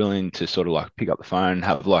like willing to sort of like pick up the phone,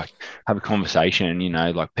 have a conversation,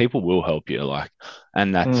 like people will help you, like,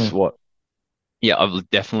 and that's Mm, what, yeah, I've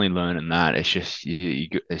definitely learned in that. It's just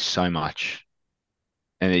there's so much,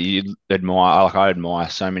 and you admire, like I admire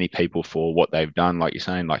so many people for what they've done, like you're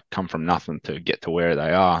saying, like come from nothing to get to where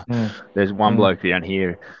they are. mm, There's one mm. bloke down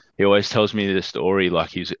here. He always tells me the story,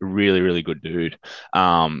 like he's a really, really good dude.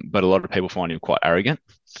 But a lot of people find him quite arrogant.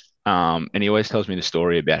 And he always tells me the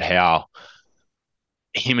story about how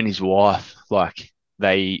him and his wife, like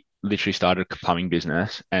they literally started a plumbing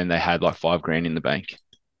business and they had like 5 grand in the bank.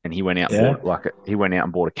 And Yeah. he went out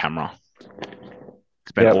and bought a camera,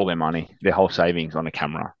 spent all their Yep. money, their whole savings on a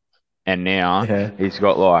camera. And now Yeah. he's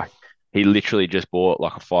got like he literally just bought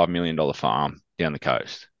like a $5 million farm down the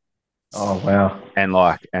coast. Oh wow.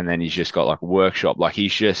 And then he's just got like a workshop. Like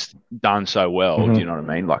he's just done so well. Do you know what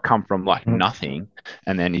I Hmm. mean? Like come from like Hmm. nothing,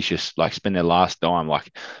 and then he's just like spend their last dime,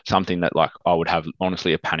 like something that like I would have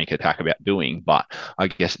honestly a panic attack about doing. But I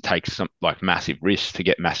guess it takes some like massive risks to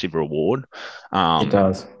get massive reward. It Um,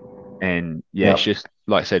 does. and yeah, it's Yep. just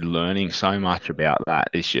like I said, learning so much about that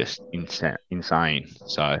is just insane.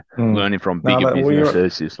 So Mm. learning from No, bigger but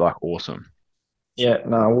businesses is like awesome. yeah,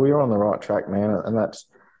 no, well, you're on the right track, man, and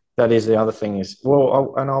that is the other thing is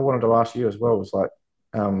and I wanted to ask you as well was like,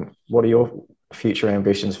 what are your future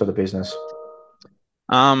ambitions for the business?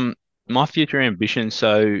 Um, my future ambition.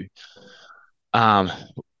 So Um,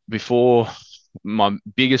 before my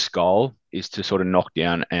biggest goal is to sort of knock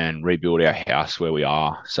down and rebuild our house where we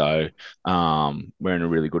are. So we're in a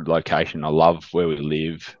really good location. I love where we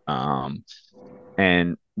live.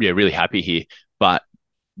 And yeah, really happy here. But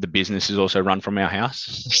the business is also run from our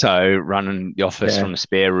house. So running the office from Yeah, a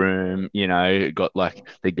spare room, got like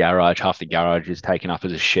the garage, half the garage is taken up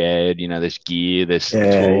as a shed, there's gear, there's yeah,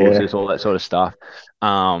 tools, there's yeah, all that sort of stuff.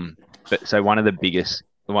 But so one of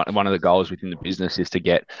the goals within the business is to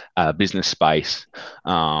get business space,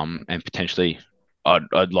 and potentially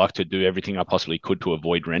I'd like to do everything I possibly could to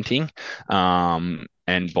avoid renting,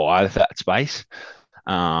 and buy that space.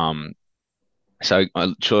 Um, so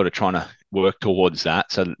I'm sort of trying to work towards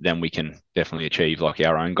that so that then we can definitely achieve like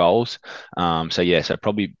our own goals. So yeah, so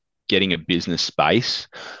probably getting a business space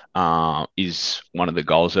is one of the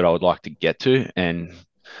goals that I would like to get to. And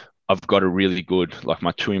I've got a really good, like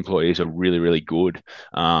my two employees are really, really good.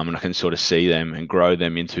 And I can sort of see them and grow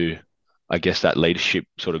them into I guess, that leadership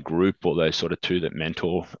sort of group, or those sort of two that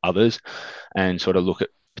mentor others, and sort of look at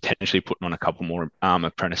potentially putting on a couple more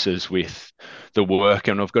apprentices with the work.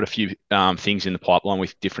 And I've got a few things in the pipeline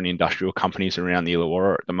with different industrial companies around the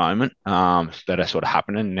Illawarra at the moment, that are sort of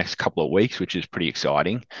happening in the next couple of weeks, which is pretty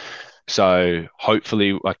exciting. So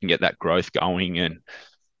hopefully I can get that growth going. And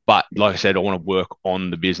but like I said, I want to work on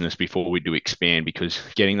the business before we do expand, because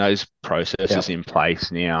getting those processes Yep. in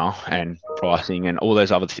place now, and pricing and all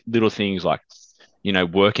those other little things, like,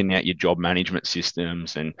 working out your job management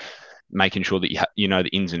systems and making sure that you know the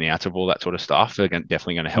ins and outs of all that sort of stuff, are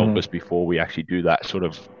definitely going to help us Mm-hmm. before we actually do that sort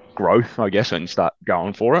of growth, I guess, and start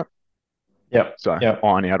going for it. Yep. So Yep.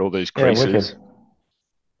 iron out all those Yeah, wicked. creases.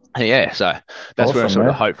 Yeah, so that's where I Awesome, sort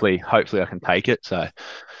of man. hopefully I can take it. So a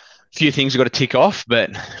few things I've got to tick off,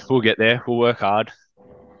 but we'll get there. We'll work hard.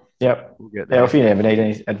 Yep. We'll get Yeah, if there. you ever need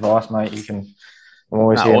any advice, mate, you can. I'm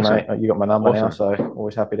always No, here, awesome. mate. You got my number now, Awesome. so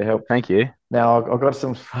always happy to help. Thank you. Now, I've got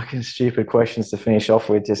some fucking stupid questions to finish off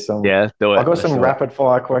with. Just some, Yeah, let's do I it. got Let's some do it. rapid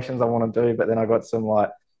fire questions I want to do, but then I got some like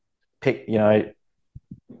pick.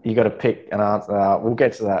 You got to pick an answer. We'll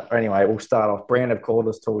get to that. Anyway, we'll start off. Brand of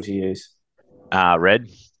cordless tools you use. Red.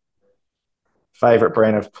 Favorite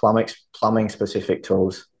brand of plumbing specific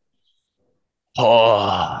tools.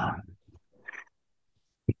 Oh,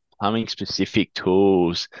 plumbing specific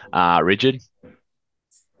tools. Rigid.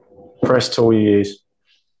 Press tool you use.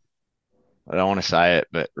 I don't want to say it,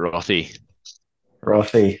 but Rothy.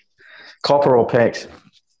 Rothy. Copper or PEX.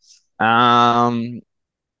 Um,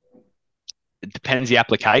 it depends the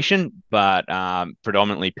application, but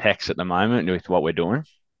predominantly PEX at the moment with what we're doing.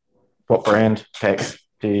 What brand PEX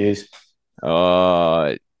do you use?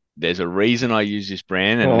 Uh, there's a reason I use this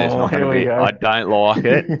brand, and there's Oh, not going to here we be. go. I don't like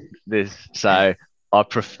it. This so I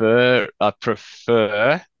prefer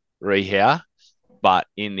Rehow, but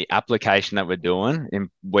in the application that we're doing, in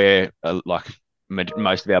where like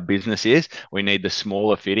most of our business is, we need the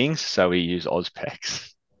smaller fittings, so we use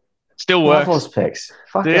Ozpex. Still Love works. Ozpex. Do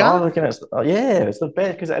Fuck it. I ya? reckon yeah, it's the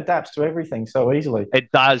best because it adapts to everything so easily.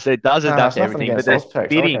 It does. It does Nah, adapt it's to nothing everything, but against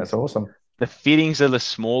Ozpex. I reckon it's fittings, awesome. the fittings are the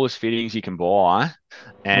smallest fittings you can buy,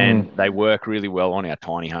 and Mm, they work really well on our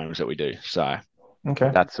tiny homes that we do. So okay.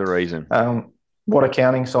 that's the reason. What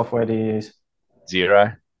accounting software do you use?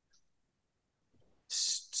 Zero.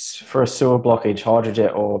 For a sewer blockage,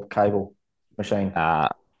 Hydrojet or cable machine? Uh,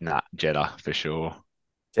 nah, Jetta for sure.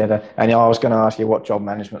 Data. And yeah, I was going to ask you what job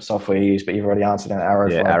management software you use, but you've already answered an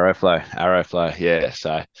Yeah, Arrowflow. Arrowflow. Yeah.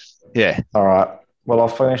 So yeah, All right. Well, I'll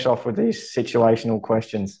finish off with these situational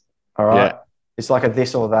questions. All yeah. right. It's like a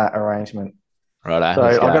this or that arrangement. Righto, So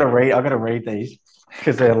let's go. I gotta read these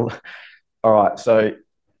because they're all right. So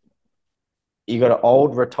you got an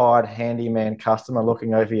old retired handyman customer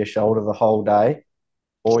looking over your shoulder the whole day,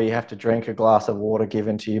 or you have to drink a glass of water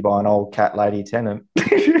given to you by an old cat lady tenant.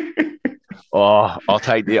 Oh, I'll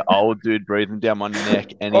take the old dude breathing down my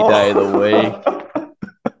neck any day of the week. Oh.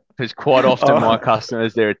 Because quite often my Oh.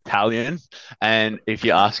 customers, they're Italian, and if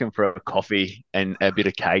you ask them for a coffee and a bit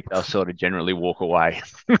of cake, they'll sort of generally walk away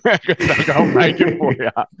because they'll go and make it for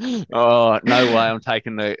you. Oh, no way! I'm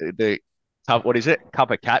taking the cup. What is it?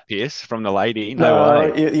 Cup of cat piss from the lady. No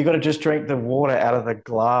No, way. you got to just drink the water out of the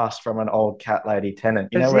glass from an old cat lady tenant.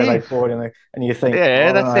 You know As where they if. pour it in the, and you think, Yeah,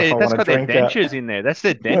 I don't know if I that's want to got their drink it. dentures in there. That's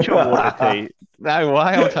their denture water tea. No way!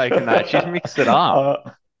 I'm taking that. She's mixed it up.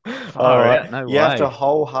 uh, all Far right, out. No you have to way.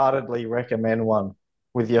 wholeheartedly recommend one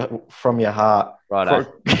with your from your heart.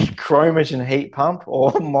 Righto. Chromagen heat pump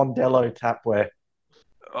or Mondello tapware.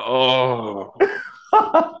 Oh.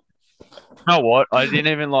 You know what? I didn't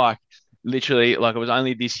even like literally like it was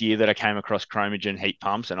only this year that I came across chromogen heat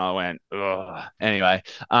pumps and I went, oh. Anyway,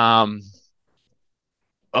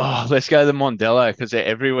 let's go the Mondello because they're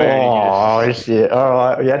everywhere and you Oh just shit! All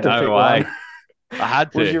right, you had to no pick one. way. I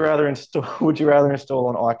had Would to. you rather install? Would you rather install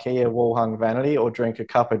an IKEA wall hung vanity or drink a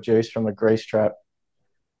cup of juice from a grease trap?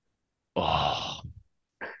 Oh,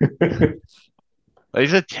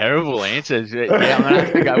 these are terrible answers. Yeah, I'm gonna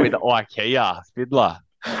have to go with IKEA Fiddler.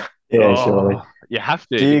 Yeah, surely. Oh, you have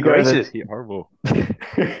to. Do The you go grease is the horrible.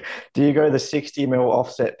 Do you go the 60 mil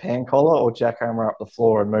offset pan collar or jackhammer up the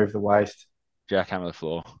floor and move the waste? Jackhammer the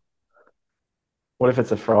floor. What if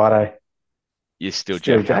it's a Friday? You still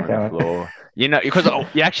Still jackhammer the jackhammer. floor. Because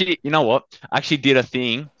you actually, you know what? I actually did a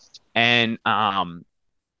thing, and I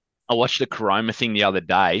watched the Chroma thing the other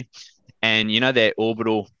day, and their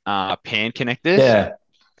orbital pan connectors, Yeah,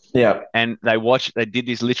 yeah. and they did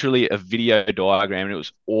this literally a video diagram, and it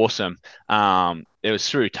was awesome. It was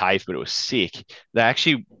through TAFE, but it was sick. They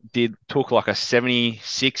actually took like a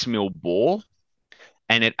 76 mil ball,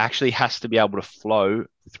 and it actually has to be able to flow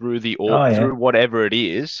through Oh through yeah. whatever it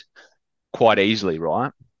is, quite easily,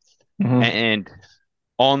 right? Mm-hmm. And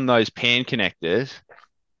on those pan connectors,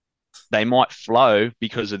 they might flow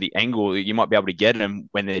because of the angle. You might be able to get them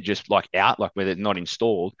when they're just like out, like where they're not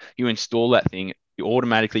installed. You install that thing, you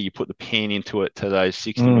automatically you put the pan into it to those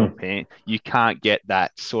 60 mil Mm. pan. You can't get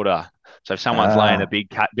that sort of. So if someone's laying a Ah, big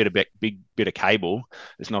bit of cable,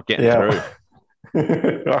 it's not getting yeah.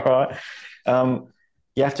 through. All right. Um,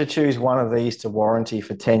 you have to choose one of these to warranty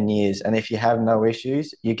for 10 years. And if you have no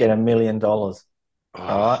issues, you get $1 million. All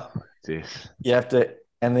right. Oh, this. You have to,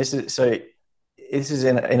 and this is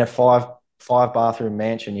in a five bathroom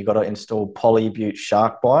mansion. You got to install polybute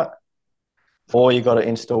shark bite, or you got to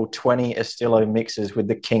install 20 Estillo mixers with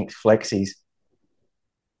the kinked flexies.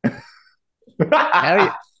 How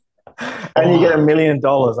you, And you get oh, $1 million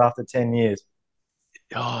after 10 years.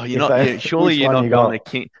 you're If not, they, yeah, surely which you're one not you going to got?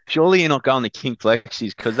 King, surely you're not going to King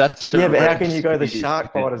Flexies because that's Yeah, a but how can you go the recipe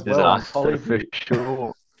shark bite as well on disaster for polybute?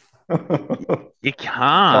 sure. You Fine,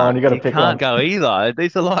 can't. you got to You pick can't one. go either.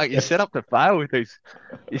 These are like you're set up to fail with these.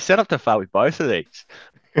 You're set up to fail with both of these.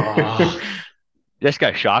 Oh, just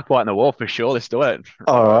go shark bite in the wall for sure. Let's do it.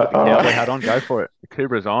 All right, Put the all cowboy hat right. on. Go for it. The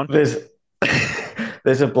Cubra's on. There's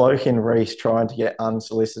there's a bloke in Reese trying to get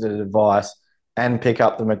unsolicited advice and pick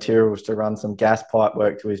up the materials to run some gas pipe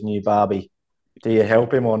work to his new Barbie. Do you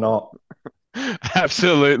help him or not?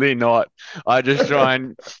 Absolutely not. I just try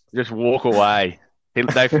and just walk away.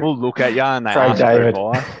 They full look at you and they Craig ask for David.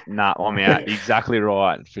 advice. Nah, I'm out. Exactly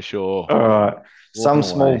right for sure. All right. Walking Some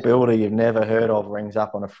small away. builder you've never heard of rings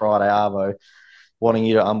up on a Friday Arvo wanting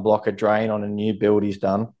you to unblock a drain on a new build he's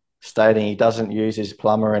done, stating he doesn't use his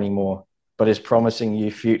plumber anymore, but is promising you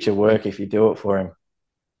future work if you do it for him.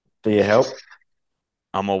 Do you help?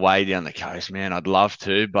 I'm away down the coast, man. I'd love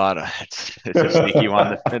to, but it's a sticky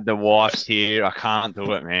one. The wife's here. I can't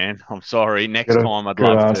do it, man. I'm sorry. Next Good, time, I'd good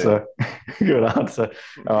love to. answer. Good answer.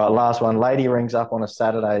 All right, last one. Lady rings up on a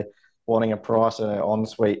Saturday wanting a price on an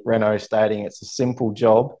ensuite reno, stating it's a simple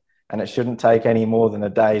job and it shouldn't take any more than a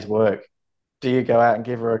day's work. Do you go out and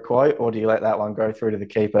give her a quote, or do you let that one go through to the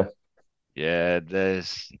keeper? Yeah,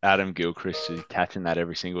 there's Adam Gilchrist who's catching that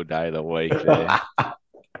every single day of the week there.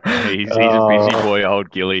 He's a busy Oh. boy, old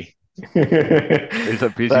Gilly. He's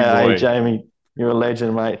a busy Hey, boy. Jamie, you're a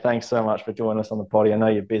legend, mate. Thanks so much for joining us on the potty. I know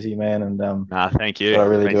you're busy, man, and Nah, thank but you. I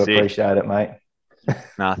really Been do sick. appreciate it, mate.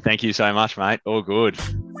 Nah, thank you so much, mate. All good.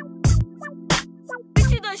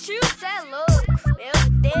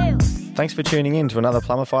 Thanks for tuning in to another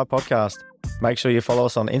Plumify podcast. Make sure you follow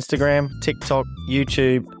us on Instagram, TikTok,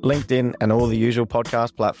 YouTube, LinkedIn, and all the usual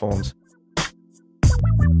podcast platforms.